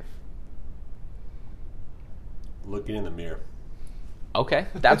attractive? Looking in the mirror. Okay,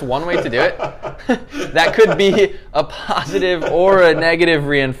 that's one way to do it. That could be a positive or a negative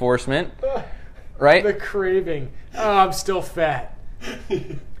reinforcement, right? The craving. Oh, I'm still fat.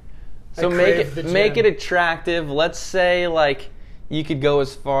 So make it attractive. Let's say you could go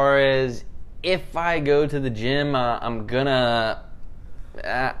as far as, if I go to the gym, I'm gonna.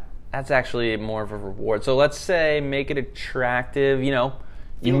 That's actually more of a reward. So let's say make it attractive.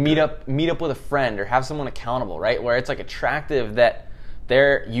 You meet up with a friend or have someone accountable, right? Where it's attractive that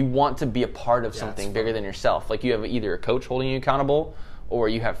you want to be a part of something bigger than yourself. You have either a coach holding you accountable or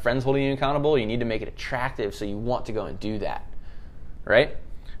you have friends holding you accountable. You need to make it attractive so you want to go and do that, right?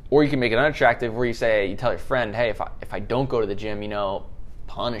 Or you can make it unattractive where you tell your friend, hey, if I don't go to the gym,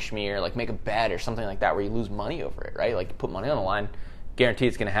 punish me, or make a bet or something like that where you lose money over it, right? You put money on the line, guarantee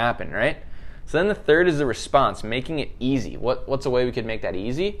it's going to happen, right? So then the third is the response, making it easy. What's a way we could make that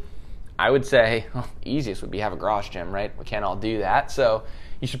easy? I would say easiest would be have a garage gym, right? We can't all do that. So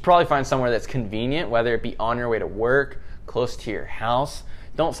you should probably find somewhere that's convenient, whether it be on your way to work, close to your house.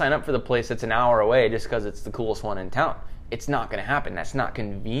 Don't sign up for the place that's an hour away just because it's the coolest one in town. It's not going to happen. That's not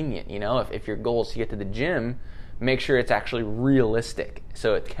convenient. If your goal is to get to the gym, make sure it's actually realistic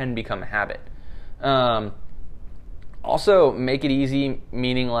so it can become a habit. Also, make it easy,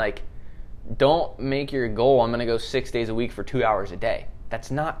 meaning don't make your goal, I'm going to go 6 days a week for 2 hours a day.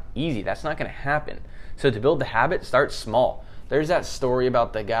 That's not easy. That's not going to happen. So to build the habit, start small. There's that story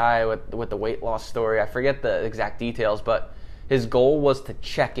about the guy with the weight loss story. I forget the exact details, but his goal was to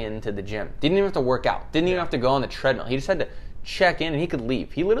check into the gym. Didn't even have to work out. Didn't even have to go on the treadmill. He just had to check in and he could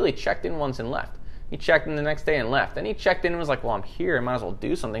leave. He literally checked in once and left. He checked in the next day and left. Then he checked in and was like, well, I'm here. I might as well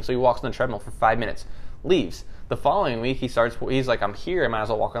do something. So he walks on the treadmill for 5 minutes, leaves. The following week, he's like, I'm here. I might as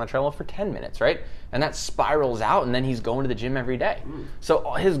well walk on the treadmill for 10 minutes, right? And that spirals out, and then he's going to the gym every day.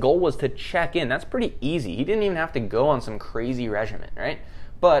 So his goal was to check in. That's pretty easy. He didn't even have to go on some crazy regimen, right?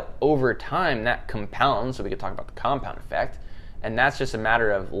 But over time, that compounds, so we could talk about the compound effect, and that's just a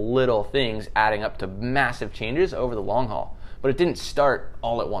matter of little things adding up to massive changes over the long haul. But it didn't start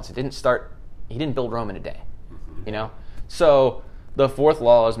all at once. He didn't build Rome in a day, So the fourth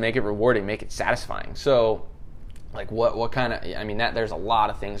law is make it rewarding, make it satisfying. So what kind of, there's a lot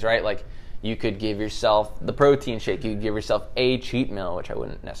of things, right? You could give yourself the protein shake, you could give yourself a cheat meal, which I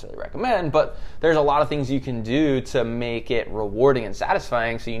wouldn't necessarily recommend, but there's a lot of things you can do to make it rewarding and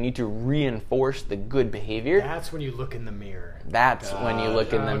satisfying, so you need to reinforce the good behavior. That's when you look in the mirror. That's when you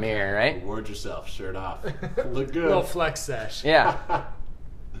look in the mirror, right? Reward yourself, shirt off. Look good. Little flex sesh. Yeah.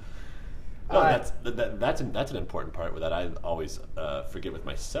 That's an important part that I always forget with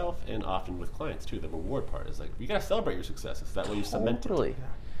myself and often with clients too. The reward part is you gotta celebrate your successes. That way you cement it.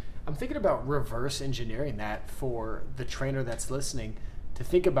 I'm thinking about reverse engineering that for the trainer that's listening to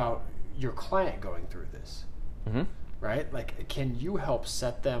think about your client going through this, right? Can you help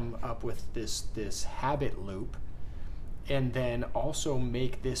set them up with this habit loop, and then also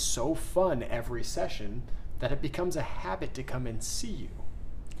make this so fun every session that it becomes a habit to come and see you?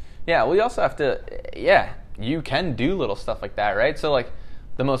 Yeah, we also have to, you can do little stuff like that, right? So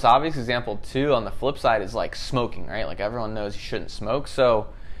the most obvious example too on the flip side is smoking, right? Everyone knows you shouldn't smoke. So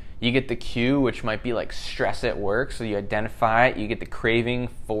you get the cue, which might be stress at work. So you identify it, you get the craving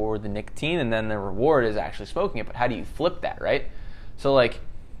for the nicotine, and then the reward is actually smoking it. But how do you flip that, right? So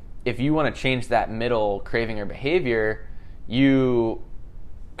if you want to change that middle craving or behavior, you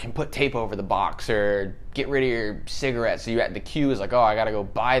can put tape over the box or get rid of your cigarettes. So the cue is I got to go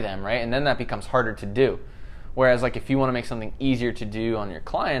buy them, right? And then that becomes harder to do. Whereas like if you want to make something easier to do on your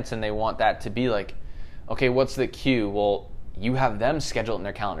clients and they want that to be like, okay, what's the cue? Well, you have them schedule it in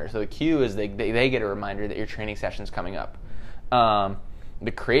their calendar. So the cue is they get a reminder that your training session's coming up.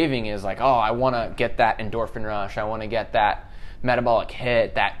 The craving is like, oh, I want to get that endorphin rush. I want to get that metabolic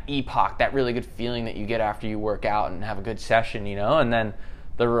hit, that epoch, that really good feeling that you get after you work out and have a good session, you know? And then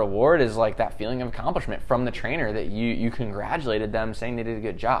the reward is like that feeling of accomplishment from the trainer that you congratulated them saying they did a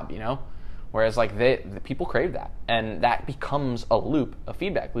good job, you know? Whereas like the people crave that. And that becomes a loop, a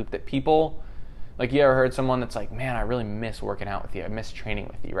feedback loop that people, like you ever heard someone that's like, man, I really miss working out with you. I miss training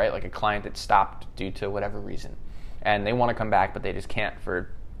with you, right? Like a client that stopped due to whatever reason. And they want to come back, but they just can't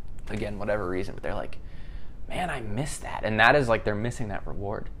for, again, whatever reason. But they're like, man, I miss that. And that is like they're missing that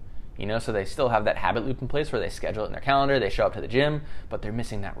reward. You know, so they still have that habit loop in place where they schedule it in their calendar, they show up to the gym, but they're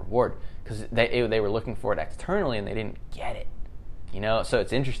missing that reward because they were looking for it externally and they didn't get it. You know, so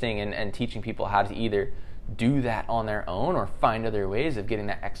it's interesting and teaching people how to either do that on their own or find other ways of getting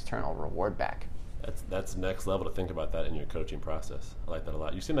that external reward back. That's next level to think about that in your coaching process. I like that a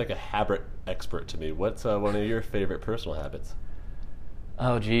lot. You seem like a habit expert to me. What's one of your favorite personal habits?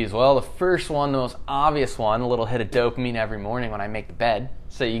 Oh, geez. Well, the first one, the most obvious one, a little hit of dopamine every morning when I make the bed.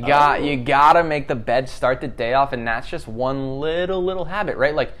 So you gotta make the bed, start the day off, and that's just one little habit,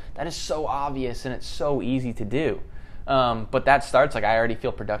 right? Like that is so obvious and it's so easy to do. But that starts like I already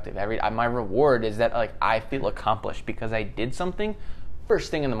feel productive. My reward is that like I feel accomplished because I did something first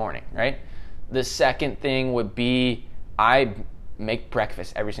thing in the morning, right? The second thing would be I make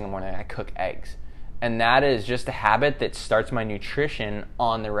breakfast every single morning. I cook eggs. And that is just a habit that starts my nutrition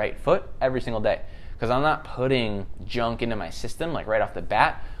on the right foot every single day. Because I'm not putting junk into my system like right off the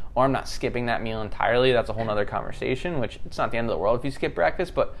bat, or I'm not skipping that meal entirely. That's a whole nother conversation, which it's not the end of the world if you skip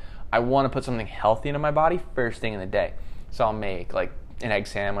breakfast, but I want to put something healthy into my body first thing in the day. So I'll make like an egg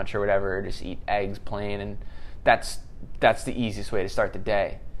sandwich or whatever, or just eat eggs plain, and that's the easiest way to start the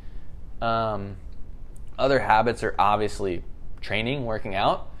day. Other habits are obviously training, working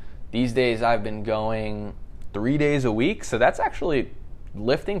out. These days I've been going 3 days a week, so that's actually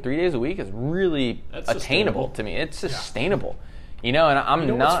lifting 3 days a week is really attainable to me. It's sustainable. You know, and I'm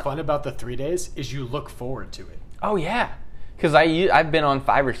not... what's fun about the 3 days is you look forward to it. Oh, yeah. Because I've been on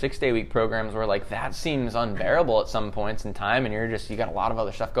 5 or 6 day week programs where like that seems unbearable at some points in time and you got a lot of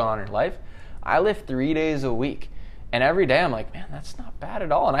other stuff going on in your life. I lift 3 days a week. And every day I'm like, man, that's not bad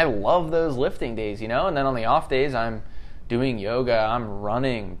at all. And I love those lifting days, you know? And then on the off days, I'm doing yoga, I'm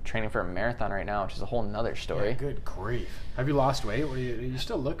running, training for a marathon right now, which is a whole nother story. Yeah, good grief. Have you lost weight? Or you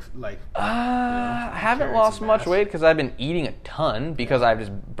still look like... I haven't lost much weight because I've been eating a ton because I've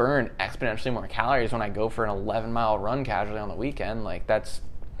just burned exponentially more calories when I go for an 11-mile run casually on the weekend. Like, that's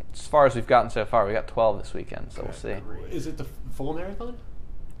as far as we've gotten so far. We got 12 this weekend, so we'll see. Is it the full marathon?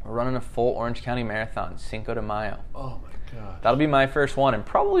 We're running a full Orange County Marathon, Cinco de Mayo. Oh, my God. That'll be my first one and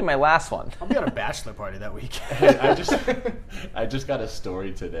probably my last one. I'll be at a bachelor party that week. I just got a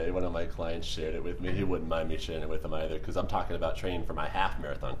story today. One of my clients shared it with me. He wouldn't mind me sharing it with him either because I'm talking about training for my half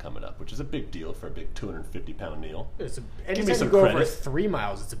marathon coming up, which is a big deal for a big 250-pound meal. Anytime you go over 3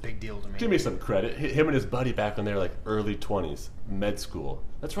 miles, it's a big deal to me. Give me some credit. Him and his buddy back when they were like early 20s, med school.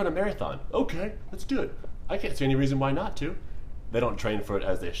 Let's run a marathon. Okay, let's do it. I can't see any reason why not to. They don't train for it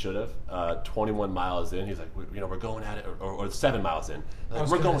as they should have. 21 miles in, he's like, we're going at it, or 7 miles in. Like,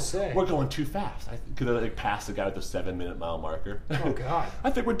 we're going too fast. Because they passed the guy with the 7-minute mile marker. Oh God! I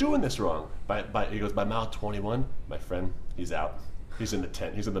think we're doing this wrong. He goes by mile 21, my friend, he's out. He's in the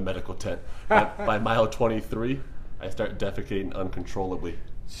tent. He's in the medical tent. By mile 23, I start defecating uncontrollably.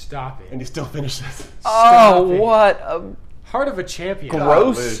 Stop it! And he still finishes. Oh, what a heart of a champion!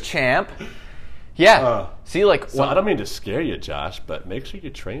 Gross champ. Yeah. See, like... So I don't mean to scare you, Josh, but make sure you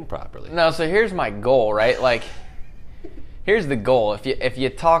train properly. No, so here's my goal, right? Like, here's the goal. If you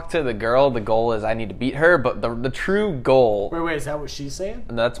talk to the girl, the goal is I need to beat her, but the true goal... Wait, is that what she's saying?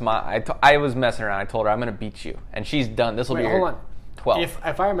 That's I was messing around. I told her, I'm going to beat you. And she's done. This will be hold on. 12.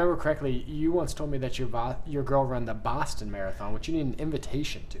 If I remember correctly, you once told me that your girl ran the Boston Marathon, which you need an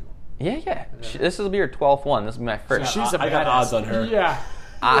invitation to. Yeah. This will be her 12th one. This will be my first. So she's I got odds on her. Yeah.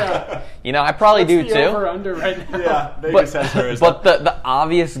 I probably do too. Over under right now. Yeah, Vegas has her. But the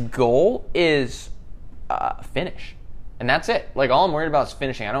obvious goal is finish, and that's it. Like all I'm worried about is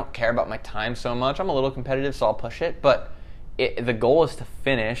finishing. I don't care about my time so much. I'm a little competitive, so I'll push it. But the goal is to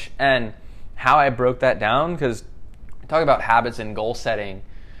finish, and how I broke that down because talk about habits and goal setting.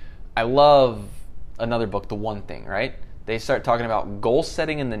 I love another book, The One Thing. Right? They start talking about goal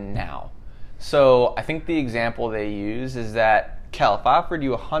setting in the now. So I think the example they use is that. Kel, if I offered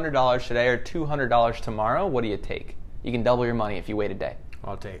you $100 today or $200 tomorrow, what do you take? You can double your money if you wait a day.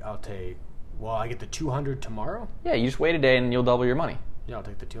 I'll take Well, I get the 200 tomorrow? Yeah, you just wait a day and you'll double your money. Yeah, I'll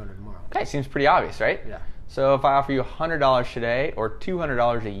take the 200 tomorrow. Okay, seems pretty obvious, right? Yeah. So if I offer you $100 today or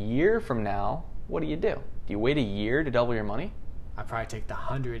 $200 a year from now, what do? Do you wait a year to double your money? I probably take the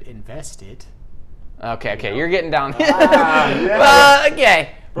 100, invest it. Okay, you're getting down. Yeah.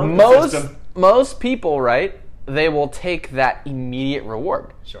 Okay. Broke the system. Most people, right, they will take that immediate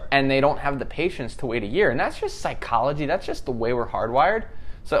reward. Sure. And they don't have the patience to wait a year. And that's just psychology. That's just the way we're hardwired.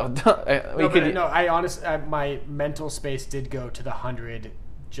 So I honestly, my mental space did go to the 100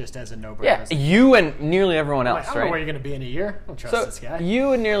 just as a no-brainer. Yeah, you and nearly everyone else, I don't right? know where you're going to be in a year. I don't trust this guy.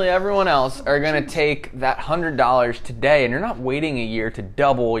 You and nearly everyone else are going to take that $100 today, and you're not waiting a year to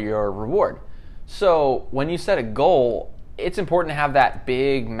double your reward. So when you set a goal, it's important to have that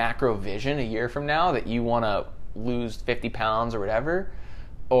big macro vision a year from now that you want to lose 50 pounds or whatever,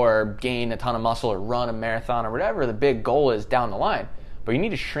 or gain a ton of muscle or run a marathon or whatever the big goal is down the line. But you need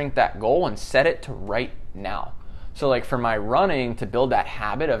to shrink that goal and set it to right now. So like for my running, to build that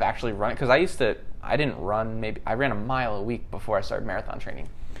habit of actually running, because I didn't run, I ran a mile a week before I started marathon training.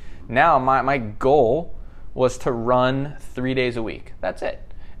 Now my goal was to run 3 days a week. That's it.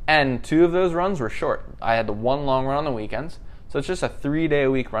 And 2 of those runs were short. I had the 1 long run on the weekends. So it's just a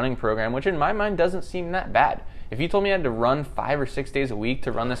 3-day-a-week running program, which in my mind doesn't seem that bad. If you told me I had to run 5 or 6 days a week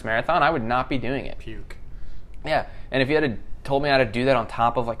to run this marathon, I would not be doing it. Puke. Yeah, and if you had told me how to do that on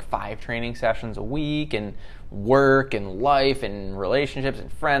top of like 5 training sessions a week and work and life and relationships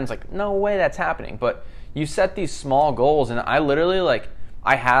and friends, like no way that's happening. But you set these small goals, and I literally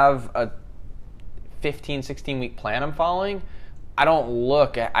I have a 15, 16-week plan I'm following. I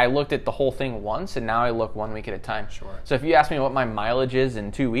looked at the whole thing once, and now I look 1 week at a time. Sure. So if you ask me what my mileage is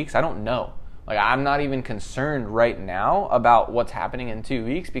in 2 weeks, I don't know. Like I'm not even concerned right now about what's happening in 2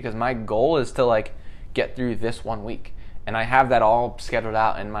 weeks, because my goal is to get through this 1 week. And I have that all scheduled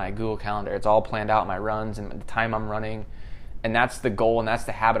out in my Google Calendar. It's all planned out, my runs and the time I'm running. And that's the goal, and that's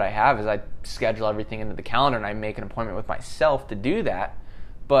the habit I have, is I schedule everything into the calendar and I make an appointment with myself to do that.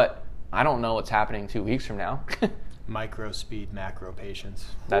 But I don't know what's happening 2 weeks from now. Micro speed, macro patience.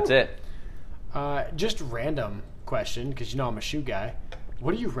 That's it. Just random question, because I'm a shoe guy.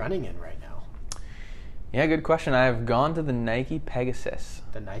 What are you running in right now? Yeah, good question. I've gone to the Nike Pegasus.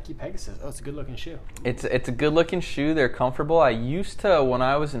 The Nike Pegasus. Oh, it's a good-looking shoe. It's a good-looking shoe. They're comfortable. I used to, when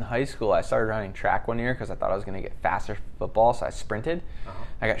I was in high school, I started running track one year because I thought I was going to get faster for football, so I sprinted. Uh-huh.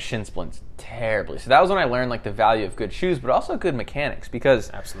 I got shin splints terribly. So that was when I learned the value of good shoes, but also good mechanics, because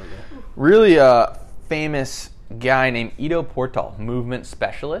absolutely, really famous guy named Ido Portal, movement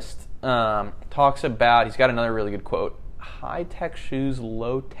specialist, talks about, he's got another really good quote, high-tech shoes,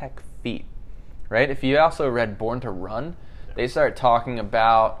 low-tech feet. Right? If you also read Born to Run, they start talking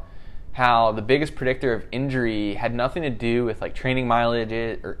about how the biggest predictor of injury had nothing to do with training mileage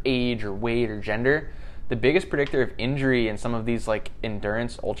or age or weight or gender. The biggest predictor of injury in some of these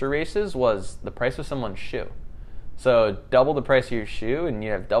endurance ultra races was the price of someone's shoe. So double the price of your shoe and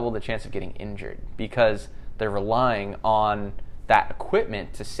you have double the chance of getting injured, because they're relying on that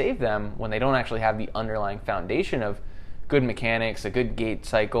equipment to save them when they don't actually have the underlying foundation of good mechanics, a good gait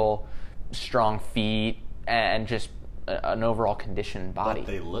cycle, strong feet, and just an overall conditioned body. But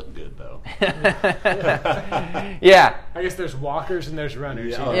they look good, though. Yeah. I guess there's walkers and there's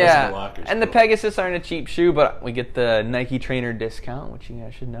runners. Yeah. Walkers, and the Pegasus aren't a cheap shoe, but we get the Nike trainer discount, which you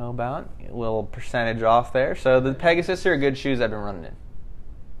guys should know about. A little percentage off there. So the Pegasus are good shoes I've been running in.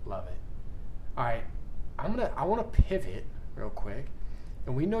 Love it. All right. I want to pivot real quick.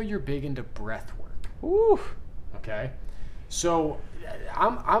 And we know you're big into breath work. Ooh. Okay. So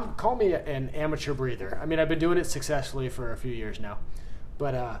I'm call me an amateur breather. I mean, I've been doing it successfully for a few years now,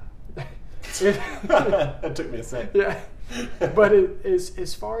 but that took me a second. Yeah, but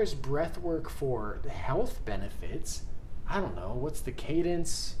as far as breath work for health benefits, I don't know. What's the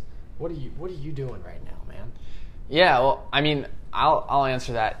cadence? What are you doing right now, man? Yeah, well, I mean, I'll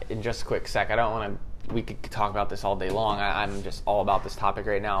answer that in just a quick sec. I don't want to. We could talk about this all day long. I'm just all about this topic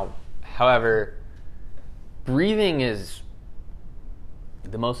right now. However, breathing is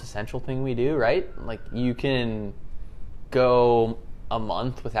the most essential thing we do, right? You can go a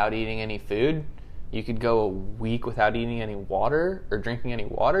month without eating any food. You could go a week without eating any water or drinking any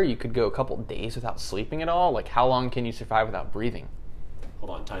water. You could go a couple days without sleeping at all. How long can you survive without breathing?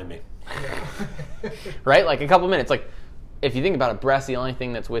 Hold on, time me. Right? A couple minutes. If you think about it, breath's the only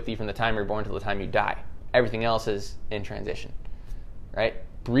thing that's with you from the time you're born till the time you die. Everything else is in transition, right?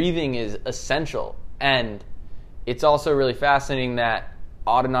 Breathing is essential. And it's also really fascinating that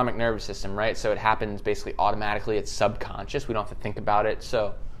autonomic nervous system, right? So it happens basically automatically. It's subconscious. We don't have to think about it.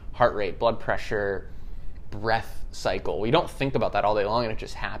 So heart rate, blood pressure, breath cycle. We don't think about that all day long, and it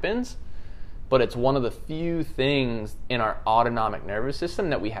just happens. but it's one of the few things in our autonomic nervous system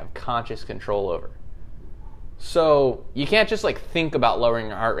that we have conscious control over. So you can't just like think about lowering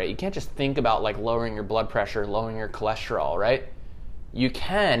your heart rate. You can't just think about like lowering your blood pressure, lowering your cholesterol, right? You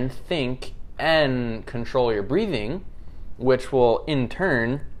can think and control your breathing, which will in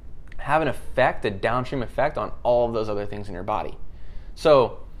turn have an effect, a downstream effect on all of those other things in your body.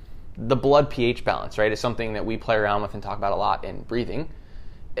 So the blood pH balance, right, is something that we play around with and talk about a lot in breathing.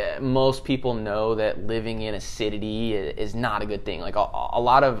 Most people know that living in acidity is not a good thing. Like a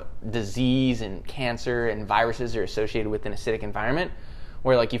lot of disease and cancer and viruses are associated with an acidic environment,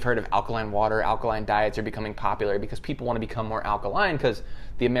 where like you've heard of alkaline water, alkaline diets are becoming popular because people want to become more alkaline because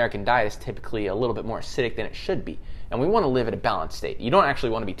the American diet is typically a little bit more acidic than it should be. And we want to live at a balanced state. You don't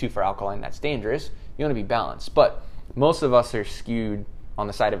actually want to be too far alkaline, that's dangerous. You want to be balanced. But most of us are skewed on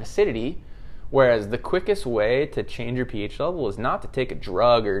the side of acidity, whereas the quickest way to change your pH level is not to take a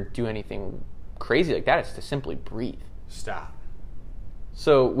drug or do anything crazy like that. It's to simply breathe. Stop.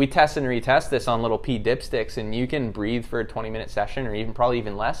 So we test and retest this on little pee dipsticks, and you can breathe for a 20-minute session or probably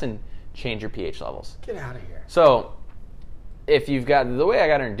even less and change your pH levels. Get out of here. So if you've got, the way I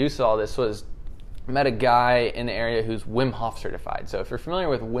got introduced to all this was I met a guy in the area who's Wim Hof certified. So if you're familiar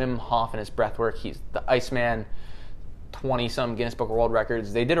with Wim Hof and his breath work, he's the Iceman, 20-some Guinness Book of World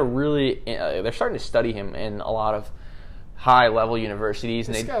Records. They did a really, they're starting to study him in a lot of high-level universities.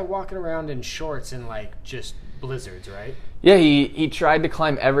 This guy walking around in shorts in like just blizzards, right? Yeah, he tried to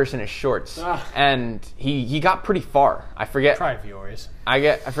climb Everest in his shorts, and he got pretty far. I forget. Try Vioris.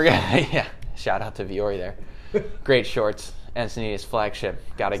 I forget. Yeah, shout out to Viore there. Great shorts. Encinitas flagship.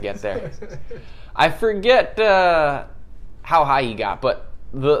 Got to get there. I forget how high he got, but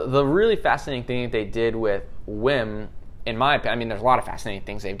the really fascinating thing that they did with Wim, in my opinion, I mean, there's a lot of fascinating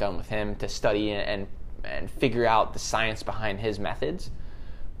things they've done with him to study and figure out the science behind his methods.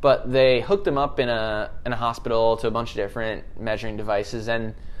 But they hooked him up in a hospital to a bunch of different measuring devices,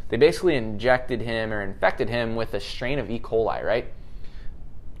 and they basically injected him or infected him with a strain of E. coli, right?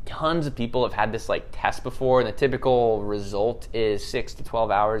 Tons of people have had this like test before, and the typical result is 6 to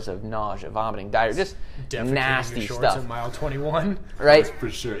 12 hours of nausea, vomiting, diarrhea, just nasty stuff. At mile 21, right? That's for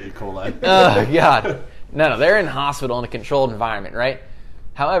sure E. coli. Oh God, no, they're in hospital in a controlled environment, right?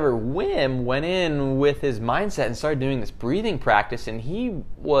 However, Wim went in with his mindset and started doing this breathing practice, and he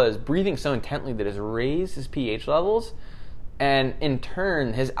was breathing so intently that it raised his pH levels, and in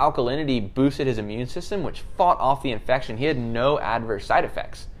turn, his alkalinity boosted his immune system, which fought off the infection. He had no adverse side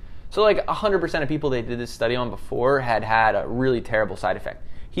effects. So like 100% of people they did this study on before had a really terrible side effect.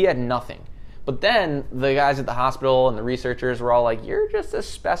 He had nothing. But then the guys at the hospital and the researchers were all like, you're just a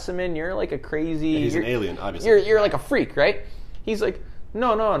specimen, you're like a crazy... And he's an alien, obviously. You're like a freak, right? He's like,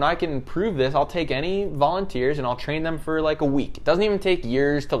 no, and I can prove this. I'll take any volunteers and I'll train them for like a week. It doesn't even take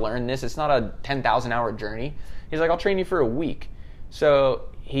years to learn this. It's not a 10,000-hour journey. He's like, I'll train you for a week. So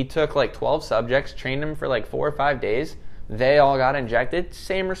he took like 12 subjects, trained them for like 4 or 5 days. They all got injected.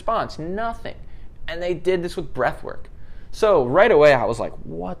 Same response, nothing. And they did this with breath work. So right away I was like,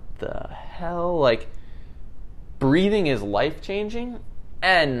 what the hell? Like, breathing is life-changing,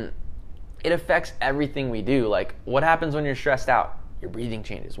 and it affects everything we do. Like, what happens when you're stressed out? Your breathing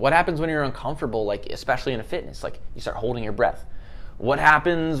changes. What happens when you're uncomfortable, like especially in a fitness? Like, you start holding your breath. What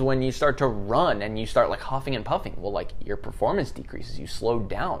happens when you start to run and you start like huffing and puffing? Well, like your performance decreases. You slow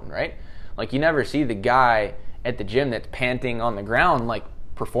down, right? Like you never see the guy at the gym that's panting on the ground like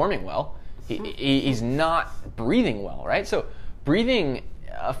performing well. He's not breathing well, right? So breathing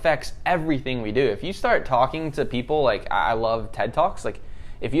affects everything we do. If you start talking to people, like I love TED Talks, like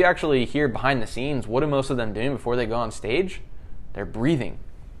if you actually hear behind the scenes, what are most of them doing before they go on stage? They're breathing.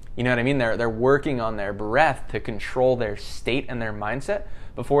 You know what I mean? They're working on their breath to control their state and their mindset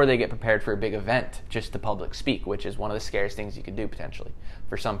before they get prepared for a big event, just to public speak, which is one of the scariest things you could do potentially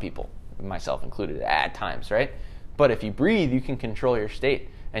for some people, myself included at times, right? But if you breathe, you can control your state,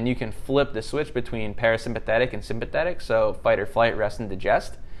 and you can flip the switch between parasympathetic and sympathetic, so fight or flight, rest and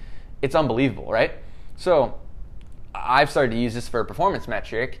digest. It's unbelievable, right? So I've started to use this for a performance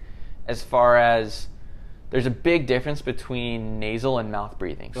metric as far as there's a big difference between nasal and mouth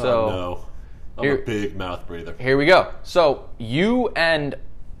breathing. So no. I'm a big mouth breather. Here we go. So you and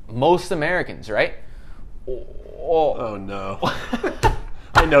most Americans, right? Oh no.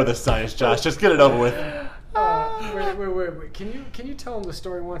 I know the science, Josh. Just get it over with. Wait. Can you tell them the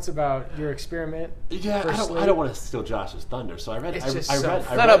story once about your experiment? Yeah, I don't want to steal Josh's thunder. So I read.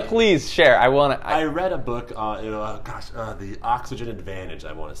 Please share. I read a book. The Oxygen Advantage.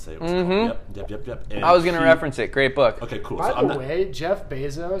 I want to say it was called. Yep. And I was going to reference it. Great book. Okay, cool. By the way, Jeff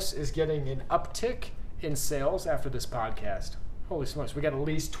Bezos is getting an uptick in sales after this podcast. Holy smokes, we got at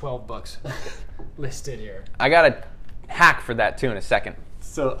least 12 books listed here. I got a hack for that too in a second.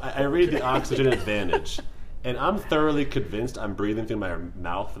 So I read The Oxygen Advantage, and I'm thoroughly convinced I'm breathing through my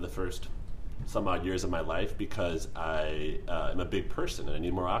mouth for the first some odd years of my life because I am a big person and I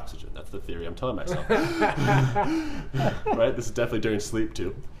need more oxygen. That's the theory I'm telling myself. Right? This is definitely during sleep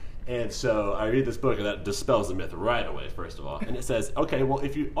too. And so I read this book and that dispels the myth right away, first of all. And it says, okay, well,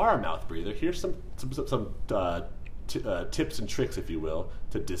 if you are a mouth breather, here's some tips and tricks, if you will,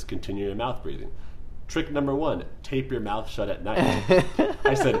 to discontinue your mouth breathing. Trick number 1, tape your mouth shut at night.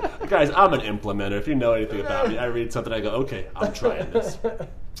 I said, guys, I'm an implementer. If you know anything about me, I read something, I go, okay, I'm trying this.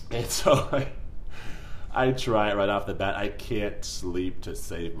 And so I try it right off the bat. I can't sleep to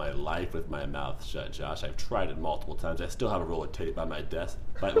save my life with my mouth shut, Josh. I've tried it multiple times. I still have a roll of tape by my desk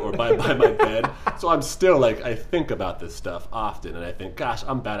or by my bed. So I'm still like, I think about this stuff often, and I think, gosh,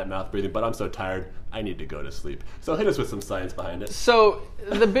 I'm bad at mouth breathing, but I'm so tired, I need to go to sleep. So hit us with some science behind it. So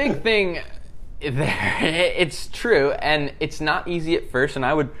the big thing there, it's true, and it's not easy at first, and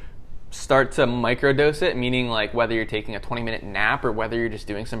I would start to microdose it, meaning like whether you're taking a 20-minute nap or whether you're just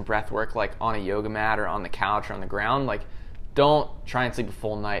doing some breath work like on a yoga mat or on the couch or on the ground. Like, don't try and sleep a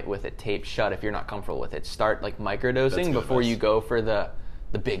full night with it taped shut if you're not comfortable with it. Start like microdosing before you go for the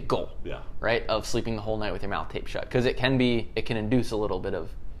big goal, right, of sleeping the whole night with your mouth taped shut, because it can induce a little bit of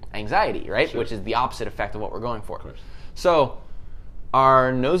anxiety, right, which is the opposite effect of what we're going for. So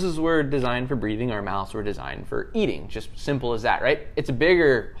our noses were designed for breathing, our mouths were designed for eating. Just simple as that, right? It's a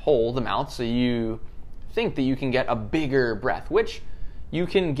bigger hole, the mouth, so you think that you can get a bigger breath, which you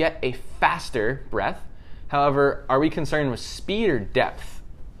can get a faster breath. However, are we concerned with speed or depth?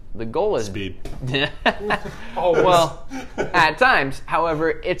 The goal is speed. Well, at times.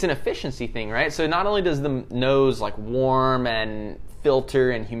 However, it's an efficiency thing, right? So not only does the nose like warm and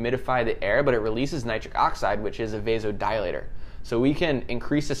filter and humidify the air, but it releases nitric oxide, which is a vasodilator. So we can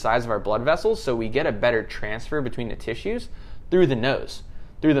increase the size of our blood vessels so we get a better transfer between the tissues through the nose.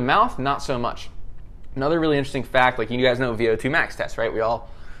 Through the mouth, not so much. Another really interesting fact, like you guys know VO2 max test, right?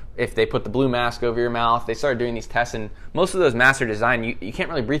 If they put the blue mask over your mouth, they started doing these tests, and most of those masks are designed, you can't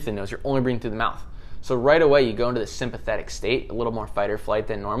really breathe through the nose, you're only breathing through the mouth. So right away you go into the sympathetic state, a little more fight or flight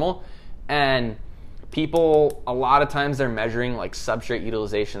than normal, and people, a lot of times they're measuring like substrate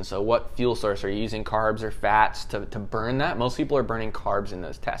utilization. So what fuel source are you using, carbs or fats to burn that? Most people are burning carbs in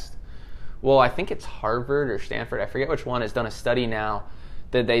those tests. Well, I think it's Harvard or Stanford, I forget which one, has done a study now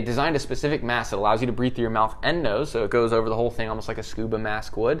that they designed a specific mask that allows you to breathe through your mouth and nose. So it goes over the whole thing almost like a scuba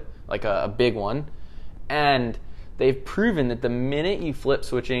mask would, like a big one. And they've proven that the minute you flip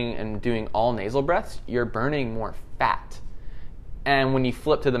switching and doing all nasal breaths, you're burning more fat. And when you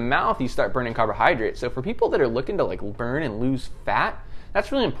flip to the mouth, you start burning carbohydrates. So for people that are looking to like burn and lose fat,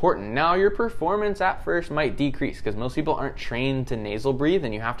 that's really important. Now your performance at first might decrease because most people aren't trained to nasal breathe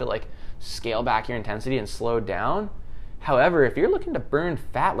and you have to like scale back your intensity and slow down. However, if you're looking to burn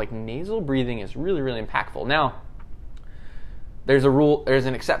fat, like nasal breathing is really, really impactful. Now, there's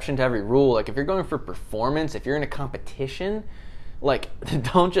an exception to every rule. Like if you're going for performance, if you're in a competition, like,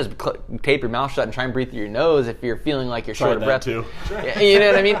 don't just tape your mouth shut and try and breathe through your nose if you're feeling like you're short of breath. Too. You know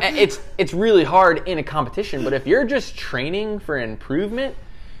what I mean? It's really hard in a competition, but if you're just training for improvement,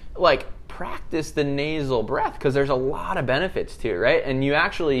 like, practice the nasal breath because there's a lot of benefits to it, right? And you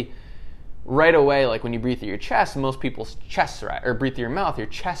actually, right away, like when you breathe through your chest, most people's chests rise, or breathe through your mouth, your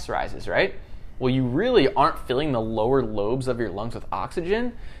chest rises, right? Well, you really aren't filling the lower lobes of your lungs with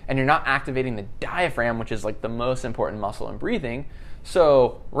oxygen, and you're not activating the diaphragm, which is like the most important muscle in breathing.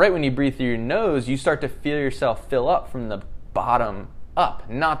 So right when you breathe through your nose, you start to feel yourself fill up from the bottom up,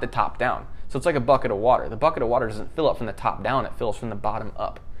 not the top down. So it's like a bucket of water. The bucket of water doesn't fill up from the top down, it fills from the bottom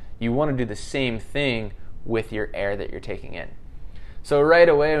up. You want to do the same thing with your air that you're taking in. So right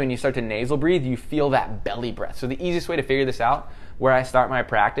away when you start to nasal breathe, you feel that belly breath. So the easiest way to figure this out, where I start my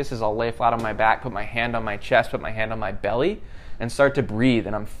practice, is I'll lay flat on my back, put my hand on my chest, put my hand on my belly, and start to breathe.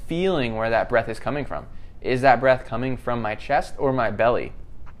 And I'm feeling where that breath is coming from. Is that breath coming from my chest or my belly?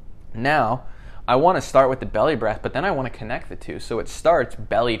 Now, I want to start with the belly breath, but then I want to connect the two. So it starts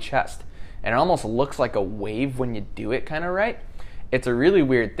belly, chest. And it almost looks like a wave when you do it kind of right. It's a really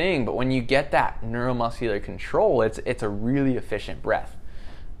weird thing, but when you get that neuromuscular control, it's a really efficient breath.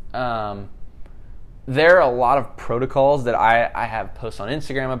 There are a lot of protocols that I have posts on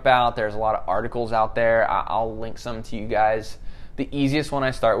Instagram about. There's a lot of articles out there. I'll link some to you guys. The easiest one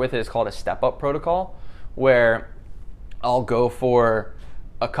I start with is called a step-up protocol, where I'll go for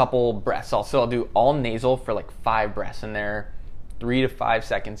a couple breaths. I'll do all nasal for like 5 breaths, and they're 3 to 5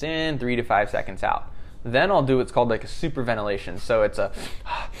 seconds in, 3 to 5 seconds out. Then I'll do what's called like a super ventilation. So it's a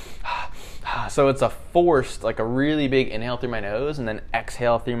So it's a forced, like a really big inhale through my nose and then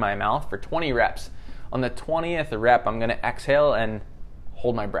exhale through my mouth for 20 reps. On the 20th rep, I'm going to exhale and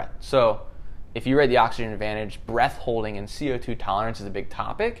hold my breath. So if you read The Oxygen Advantage, breath holding and CO2 tolerance is a big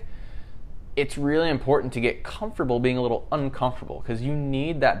topic. It's really important to get comfortable being a little uncomfortable because you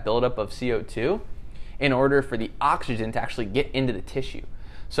need that buildup of CO2 in order for the oxygen to actually get into the tissue.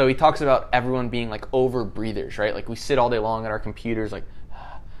 So he talks about everyone being like over breathers, right? Like we sit all day long at our computers like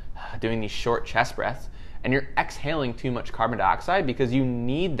doing these short chest breaths and you're exhaling too much carbon dioxide because you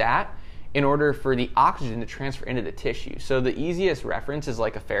need that in order for the oxygen to transfer into the tissue. So the easiest reference is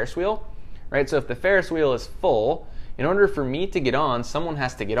like a Ferris wheel, right? So if the Ferris wheel is full, in order for me to get on, someone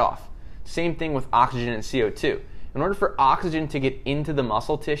has to get off. Same thing with oxygen and CO2. In order for oxygen to get into the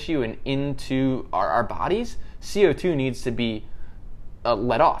muscle tissue and into our bodies, CO2 needs to be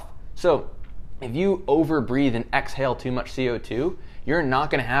let off. So if you overbreathe and exhale too much CO2, you're not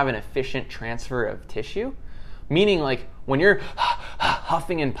going to have an efficient transfer of tissue. Meaning like when you're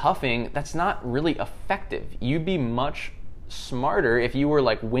huffing and puffing, that's not really effective. You'd be much smarter if you were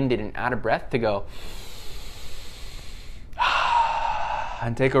like winded and out of breath to go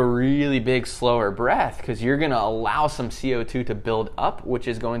and take a really big, slower breath because you're going to allow some CO2 to build up, which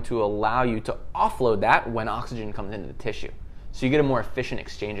is going to allow you to offload that when oxygen comes into the tissue. So you get a more efficient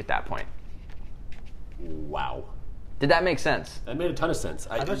exchange at that point. Wow. Did that make sense? That made a ton of sense.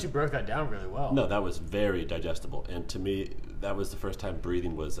 I thought you broke that down really well. No, that was very digestible. And to me, that was the first time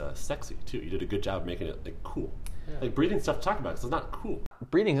breathing was sexy, too. You did a good job making it like cool. Yeah. Like breathing stuff to talk about because it's not cool.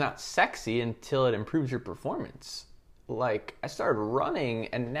 Breathing's not sexy until it improves your performance. Like I started running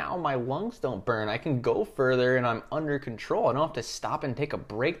and now my lungs don't burn. I can go further and I'm under control. I don't have to stop and take a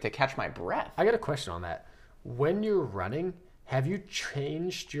break to catch my breath. I got a question on that. When you're running, have you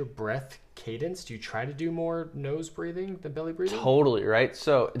changed your breath cadence? Do you try to do more nose breathing than belly breathing? Totally, right?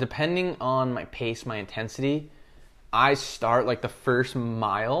 So depending on my pace, my intensity, I start like the first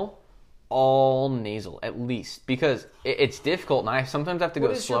mile all nasal at least because it's difficult and I sometimes have to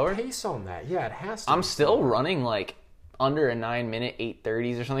go slower. What is your pace on that? Yeah, it has to. I'm still running like under a 9-minute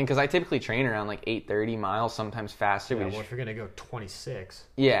 8:30s or something because I typically train around like 8:30 miles, sometimes faster. Yeah, well, if you're gonna go 26.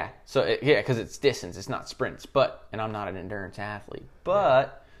 Yeah, so because it's distance, it's not sprints. And I'm not an endurance athlete.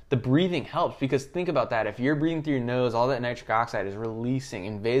 But the breathing helps because think about that. If you're breathing through your nose, all that nitric oxide is releasing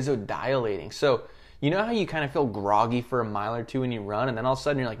and vasodilating. So you know how you kind of feel groggy for a mile or two when you run, and then all of a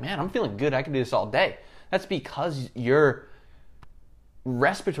sudden you're like, man, I'm feeling good. I can do this all day. That's because your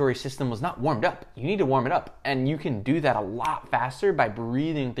respiratory system was not warmed up. You need to warm it up. And you can do that a lot faster by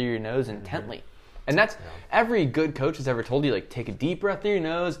breathing through your nose intently. And that's every good coach has ever told you, like, take a deep breath through your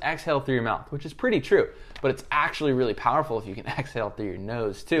nose, exhale through your mouth, which is pretty true. But it's actually really powerful if you can exhale through your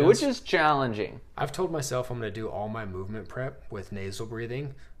nose too, which is challenging. I've told myself I'm going to do all my movement prep with nasal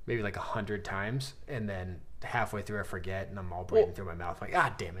breathing, maybe like 100 times, and then halfway through I forget and I'm all breathing through my mouth like,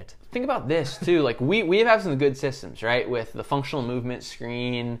 damn it. Think about this too. Like we have some good systems, right? With the functional movement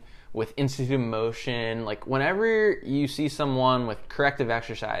screen, with Institute of Motion. Like whenever you see someone with corrective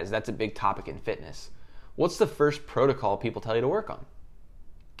exercise, that's a big topic in fitness. What's the first protocol people tell you to work on?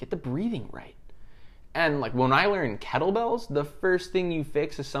 Get the breathing right. And like when I learn kettlebells, the first thing you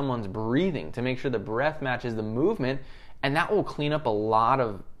fix is someone's breathing to make sure the breath matches the movement, and that will clean up a lot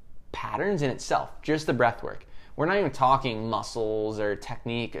of patterns in itself, just the breath work. We're not even talking muscles or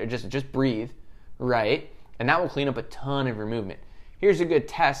technique, or just breathe, right? And that will clean up a ton of your movement. Here's a good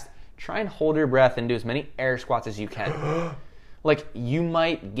test. Try and hold your breath and do as many air squats as you can. Like you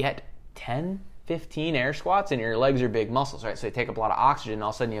might get 10, 15 air squats and your legs are big muscles, right? So they take up a lot of oxygen and all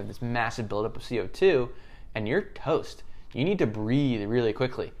of a sudden you have this massive buildup of CO2 and you're toast. You need to breathe really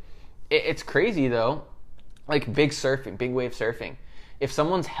quickly. It's crazy though, like big surfing, big wave surfing. If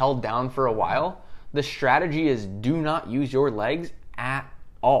someone's held down for a while, the strategy is do not use your legs at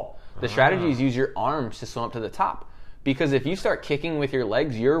all. The strategy is use your arms to swim up to the top. Because if you start kicking with your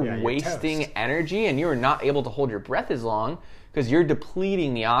legs, you're wasting energy and you're not able to hold your breath as long because you're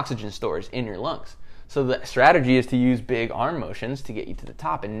depleting the oxygen stores in your lungs. So the strategy is to use big arm motions to get you to the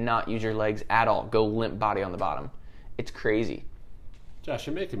top and not use your legs at all. Go limp body on the bottom. It's crazy. Josh,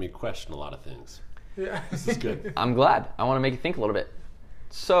 you're making me question a lot of things. Yeah. This is good. I'm glad. I want to make you think a little bit.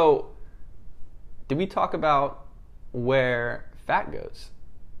 So, did we talk about where fat goes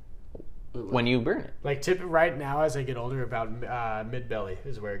when you burn it? Like right now, as I get older, about mid belly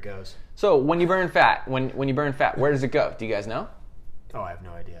is where it goes. So when you burn fat, when you burn fat, where does it go? Do you guys know? Oh, I have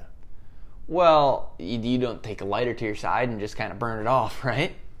no idea. Well, you don't take a lighter to your side and just kind of burn it off,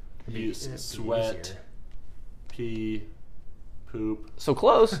 right? You sweat, pee, poop. So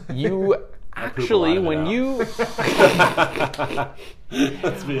close. You actually, when you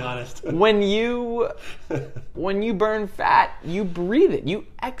let's be honest. when you burn fat, you breathe it. You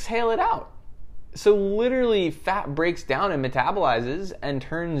exhale it out. So literally, fat breaks down and metabolizes and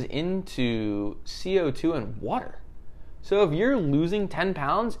turns into CO2 and water. So if you're losing 10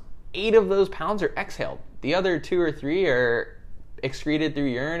 pounds, 8 of those pounds are exhaled. The other 2 or 3 are excreted through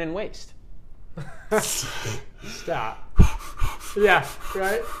urine and waste. Stop. Yeah,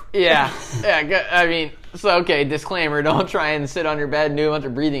 right? Yeah. I mean, so okay, disclaimer, don't try and sit on your bed and do a bunch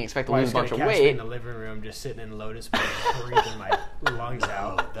of breathing, expect to lose a bunch of Me weight. in the living room, just sitting in lotus pose, breathing my lungs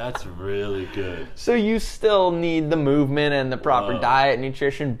out. That's really good. So you still need the movement and the proper diet and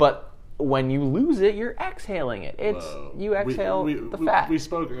nutrition, but when you lose it, you're exhaling it. You exhale the fat. We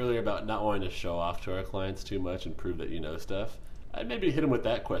spoke earlier about not wanting to show off to our clients too much and prove that you know stuff. I'd maybe hit them with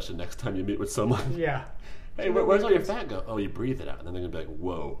that question next time you meet with someone. Yeah. Hey, where's all your fat go? Oh, you breathe it out. And then they're going to be like,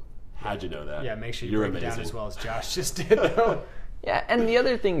 whoa, how'd you know that? Yeah, make sure you You're break it amazing. down as well as Josh just did, though. Yeah, and the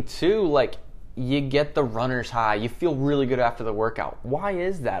other thing too, like, you get the runner's high. You feel really good after the workout. Why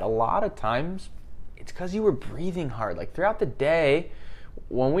is that? A lot of times, it's because you were breathing hard. Like, throughout the day,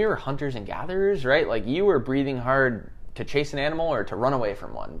 when we were hunters and gatherers, right? Like, you were breathing hard to chase an animal or to run away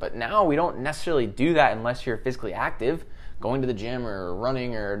from one. But now we don't necessarily do that unless you're physically active, going to the gym or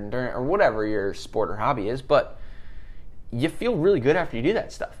running or whatever your sport or hobby is. But you feel really good after you do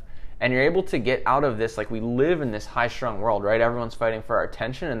that stuff. And you're able to get out of this, like, we live in this high-strung world, right? Everyone's fighting for our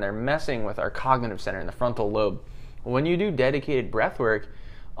attention, and they're messing with our cognitive center in the frontal lobe. When you do dedicated breath work,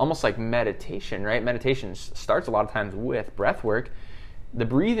 almost like meditation, right? Meditation starts a lot of times with breath work. The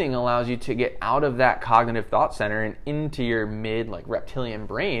breathing allows you to get out of that cognitive thought center and into your reptilian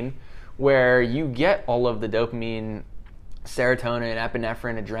brain, where you get all of the dopamine, serotonin,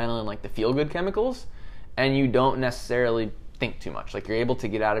 epinephrine, adrenaline, like the feel-good chemicals, and you don't necessarily think too much. Like, you're able to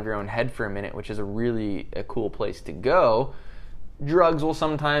get out of your own head for a minute, which is a cool place to go. Drugs will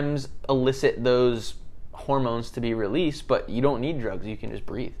sometimes elicit those hormones to be released, but you don't need drugs. You can just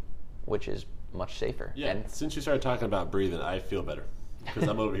breathe, which is much safer. Yeah, and since you started talking about breathing, I feel better. Because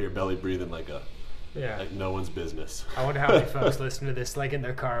I'm over here belly breathing like no one's business. I wonder how many folks listen to this, like in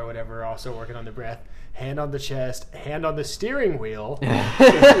their car or whatever, also working on the breath. Hand on the chest, hand on the steering wheel.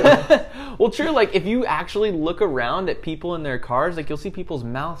 Well, true. Like, if you actually look around at people in their cars, like, you'll see people's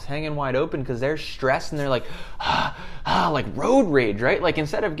mouths hanging wide open because they're stressed and they're like, like road rage, right? Like,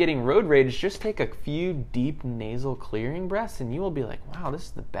 instead of getting road rage, just take a few deep nasal clearing breaths and you will be like, wow, this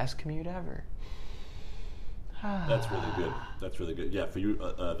is the best commute ever. That's really good. Yeah, for you,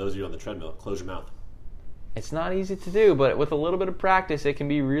 those of you on the treadmill, close your mouth. It's not easy to do, but with a little bit of practice, it can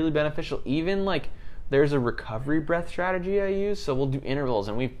be really beneficial. Even, like, there's a recovery breath strategy I use, so we'll do intervals,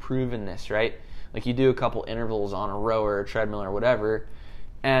 and we've proven this, right? Like, you do a couple intervals on a row or a treadmill or whatever,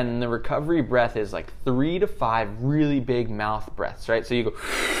 and the recovery breath is like 3 to 5 really big mouth breaths, right? So you go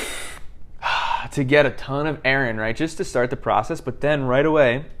to get a ton of air in, right, just to start the process, but then right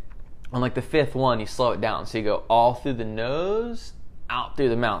away, on like the 5th one, you slow it down. So you go all through the nose, out through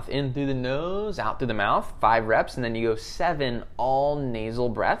the mouth, in through the nose, out through the mouth, 5 reps, and then you go 7 all nasal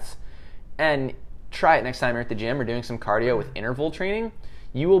breaths. And try it next time you're at the gym or doing some cardio with interval training.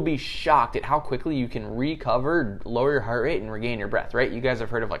 You will be shocked at how quickly you can recover, lower your heart rate, and regain your breath, right? You guys have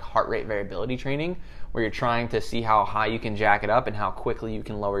heard of like heart rate variability training, where you're trying to see how high you can jack it up and how quickly you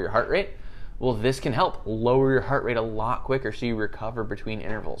can lower your heart rate. Well, this can help lower your heart rate a lot quicker so you recover between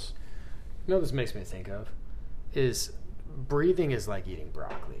intervals. You know what this makes me think of? Is breathing is like eating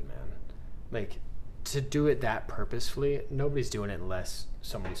broccoli, man. Like, to do it that purposefully, nobody's doing it unless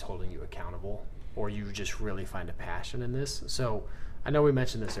somebody's holding you accountable or you just really find a passion in this. So I know we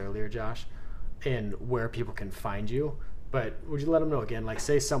mentioned this earlier, Josh, and where people can find you, but would you let them know again, like,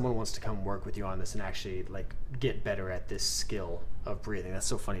 say someone wants to come work with you on this and actually like get better at this skill of breathing. That's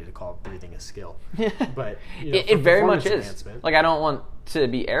so funny to call breathing a skill. But you know, it very much is. enhancement. Like, I don't want to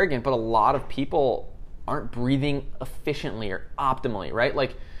be arrogant, but a lot of people aren't breathing efficiently or optimally, right?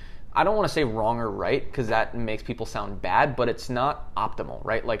 Like, I don't want to say wrong or right because that makes people sound bad, but it's not optimal,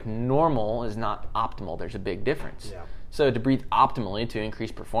 right? Like, normal is not optimal. There's a big difference. Yeah. So to breathe optimally, to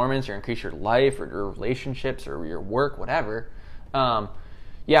increase performance or increase your life or your relationships or your work, whatever,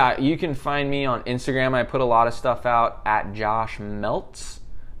 yeah, you can find me on Instagram. I put a lot of stuff out at Josh Meltz.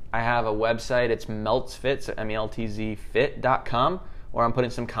 I have a website. It's meltzfit, so meltzfit.com, where I'm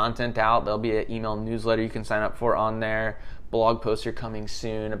putting some content out. There'll be an email newsletter you can sign up for on there. Blog posts are coming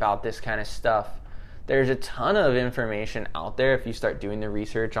soon about this kind of stuff. There's a ton of information out there if you start doing the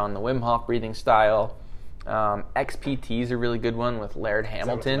research on the Wim Hof breathing style. XPT is a really good one with Laird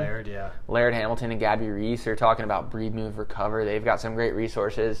Hamilton. With Laird, yeah. Laird Hamilton and Gabby Reese are talking about Breathe, Move, Recover. They've got some great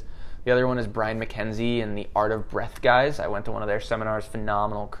resources. The other one is Brian McKenzie and the Art of Breath guys. I went to one of their seminars,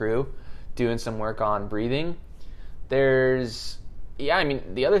 phenomenal crew, doing some work on breathing. There's, the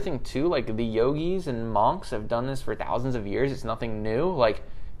other thing too, like the yogis and monks have done this for thousands of years. It's nothing new. Like,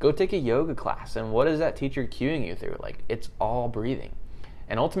 go take a yoga class, and what is that teacher cueing you through? Like, it's all breathing.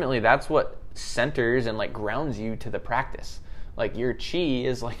 And ultimately, that's what centers and like grounds you to the practice. Like, your chi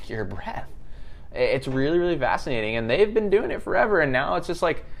is like your breath. It's really, really fascinating, and they've been doing it forever, and now it's just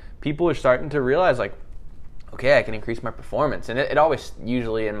like people are starting to realize, like, okay, I can increase my performance. And it always,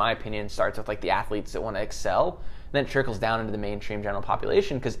 usually, in my opinion, starts with like the athletes that want to excel, and then it trickles down into the mainstream general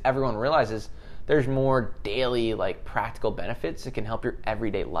population because everyone realizes there's more daily, like, practical benefits that can help your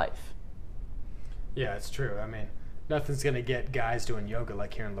everyday life. Yeah, it's true. I mean, nothing's going to get guys doing yoga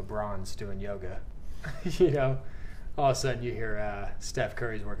like hearing LeBron's doing yoga. All of a sudden you hear Steph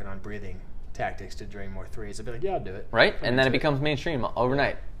Curry's working on breathing tactics to drain more threes. I'll be like, yeah, I'll do it. Right? And then it becomes mainstream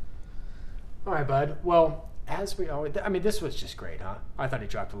overnight. All right, bud. Well, as we always... this was just great, huh? I thought he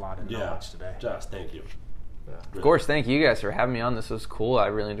dropped a lot of knowledge today. Josh, thank you. Yeah. Of course, thank you guys for having me on. This was cool. I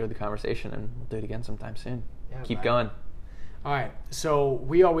really enjoyed the conversation, and we'll do it again sometime soon. Yeah, Keep going. All right, so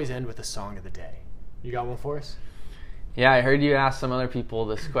we always end with a song of the day. You got one for us? Yeah, I heard you ask some other people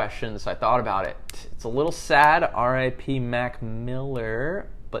this question, so I thought about it. It's a little sad, R.I.P. Mac Miller,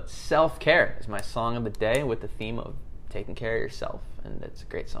 but Self-Care is my song of the day with the theme of taking care of yourself, and it's a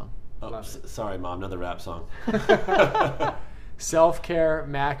great song. Oh, sorry, Mom, another rap song. Self-Care,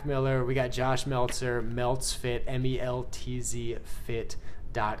 Mac Miller. We got Josh Meltzer, Meltz Fit, MELTZ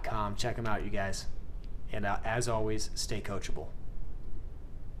Fit.com. Check them out, you guys. And as always, stay coachable.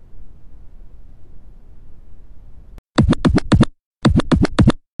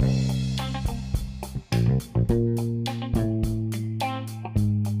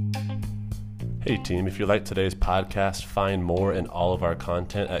 Hey team, if you like today's podcast, find more and all of our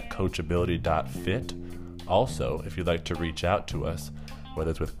content at coachability.fit. Also, if you'd like to reach out to us,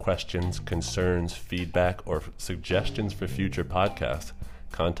 whether it's with questions, concerns, feedback, or suggestions for future podcasts,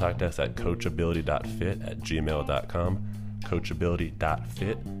 contact us at coachability.fit@gmail.com,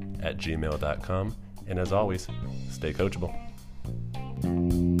 coachability.fit@gmail.com, and as always, stay coachable.